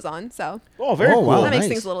on Amazon. So very cool. Wow, that makes nice.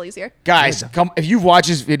 things a little easier. Guys, come if you've watched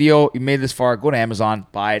this video, you made it this far, go to Amazon,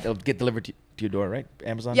 buy it. It'll get delivered to your door, right?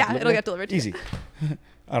 Amazon? Yeah, it'll get delivered to you. Easy.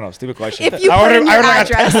 I don't know, stupid question. If you put in your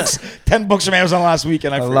address. 10 books from Amazon last week,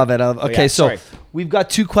 and I love it. Okay, sorry. so we've got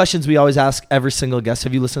 2 questions we always ask every single guest.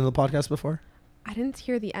 Have you listened to the podcast before? I didn't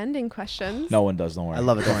hear the ending questions. No one does, don't worry. I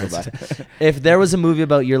love it. Don't worry. If there was a movie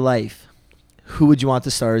about your life, who would you want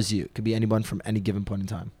to star as you? It could be anyone from any given point in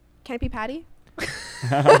time. Can it be Patty?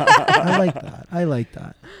 I like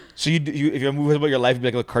that. So if you're a movie about your life, it'd be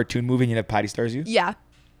like a cartoon movie and you'd have Patty stars you? Yeah.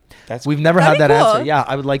 We've never That'd had be that cool. answer. Yeah,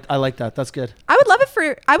 I like that. That's good. I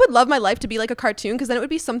would love my life to be like a cartoon, because then it would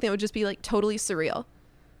be something that would just be like totally surreal.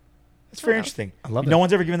 That's very interesting. I love it. No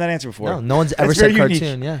one's ever given that answer before. No one's ever said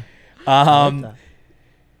cartoon. Yeah. I like that.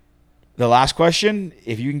 The last question,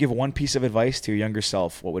 if you can give one piece of advice to your younger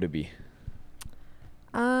self, what would it be?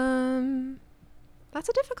 That's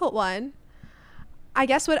a difficult one. I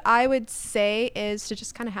guess what I would say is to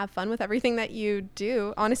just kind of have fun with everything that you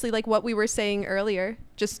do. Honestly, like what we were saying earlier,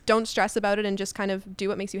 just don't stress about it and just kind of do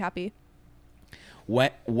what makes you happy.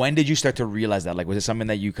 When did you start to realize that? Like, was it something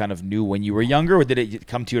that you kind of knew when you were younger, or did it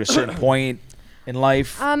come to you at a certain point in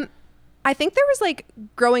life? I think there was like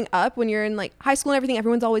growing up, when you're in like high school and everything,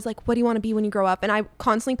 everyone's always like, what do you want to be when you grow up? And I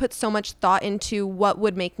constantly put so much thought into what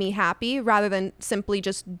would make me happy rather than simply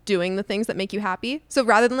just doing the things that make you happy. So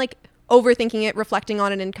rather than like overthinking it, reflecting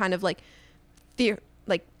on it, and kind of like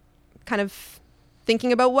kind of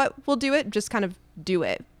thinking about what will do it, just kind of do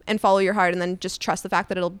it and follow your heart, and then just trust the fact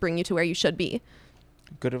that it'll bring you to where you should be.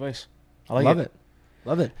 Good advice. I like it.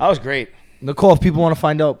 Love it. That was great. Nicole, if people want to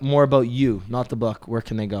find out more about you, not the book, where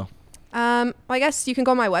can they go? Well, I guess you can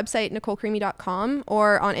go on my website, NicoleCrimi.com,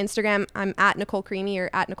 or on Instagram, I'm at Nicole Crimi or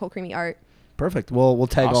at Nicole Crimi Art. Perfect. Well, we'll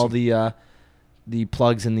tag all the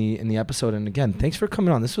plugs in the episode. And again, thanks for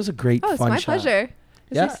coming on. This was a great, fun chat. Oh, it's my pleasure.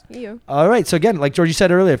 It's nice to meet you. All right. So again, like Georgie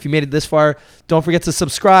said earlier, if you made it this far, don't forget to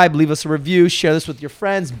subscribe, leave us a review, share this with your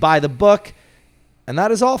friends, buy the book. And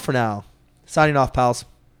that is all for now. Signing off, pals.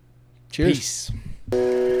 Cheers. Peace.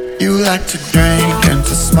 You like to drink and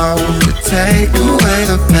to smoke to take away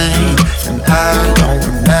the pain, and I don't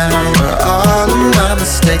remember all of my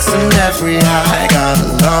mistakes and every high. Got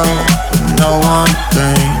alone with no one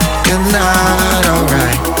thing. You're not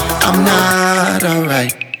alright, I'm not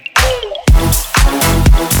alright.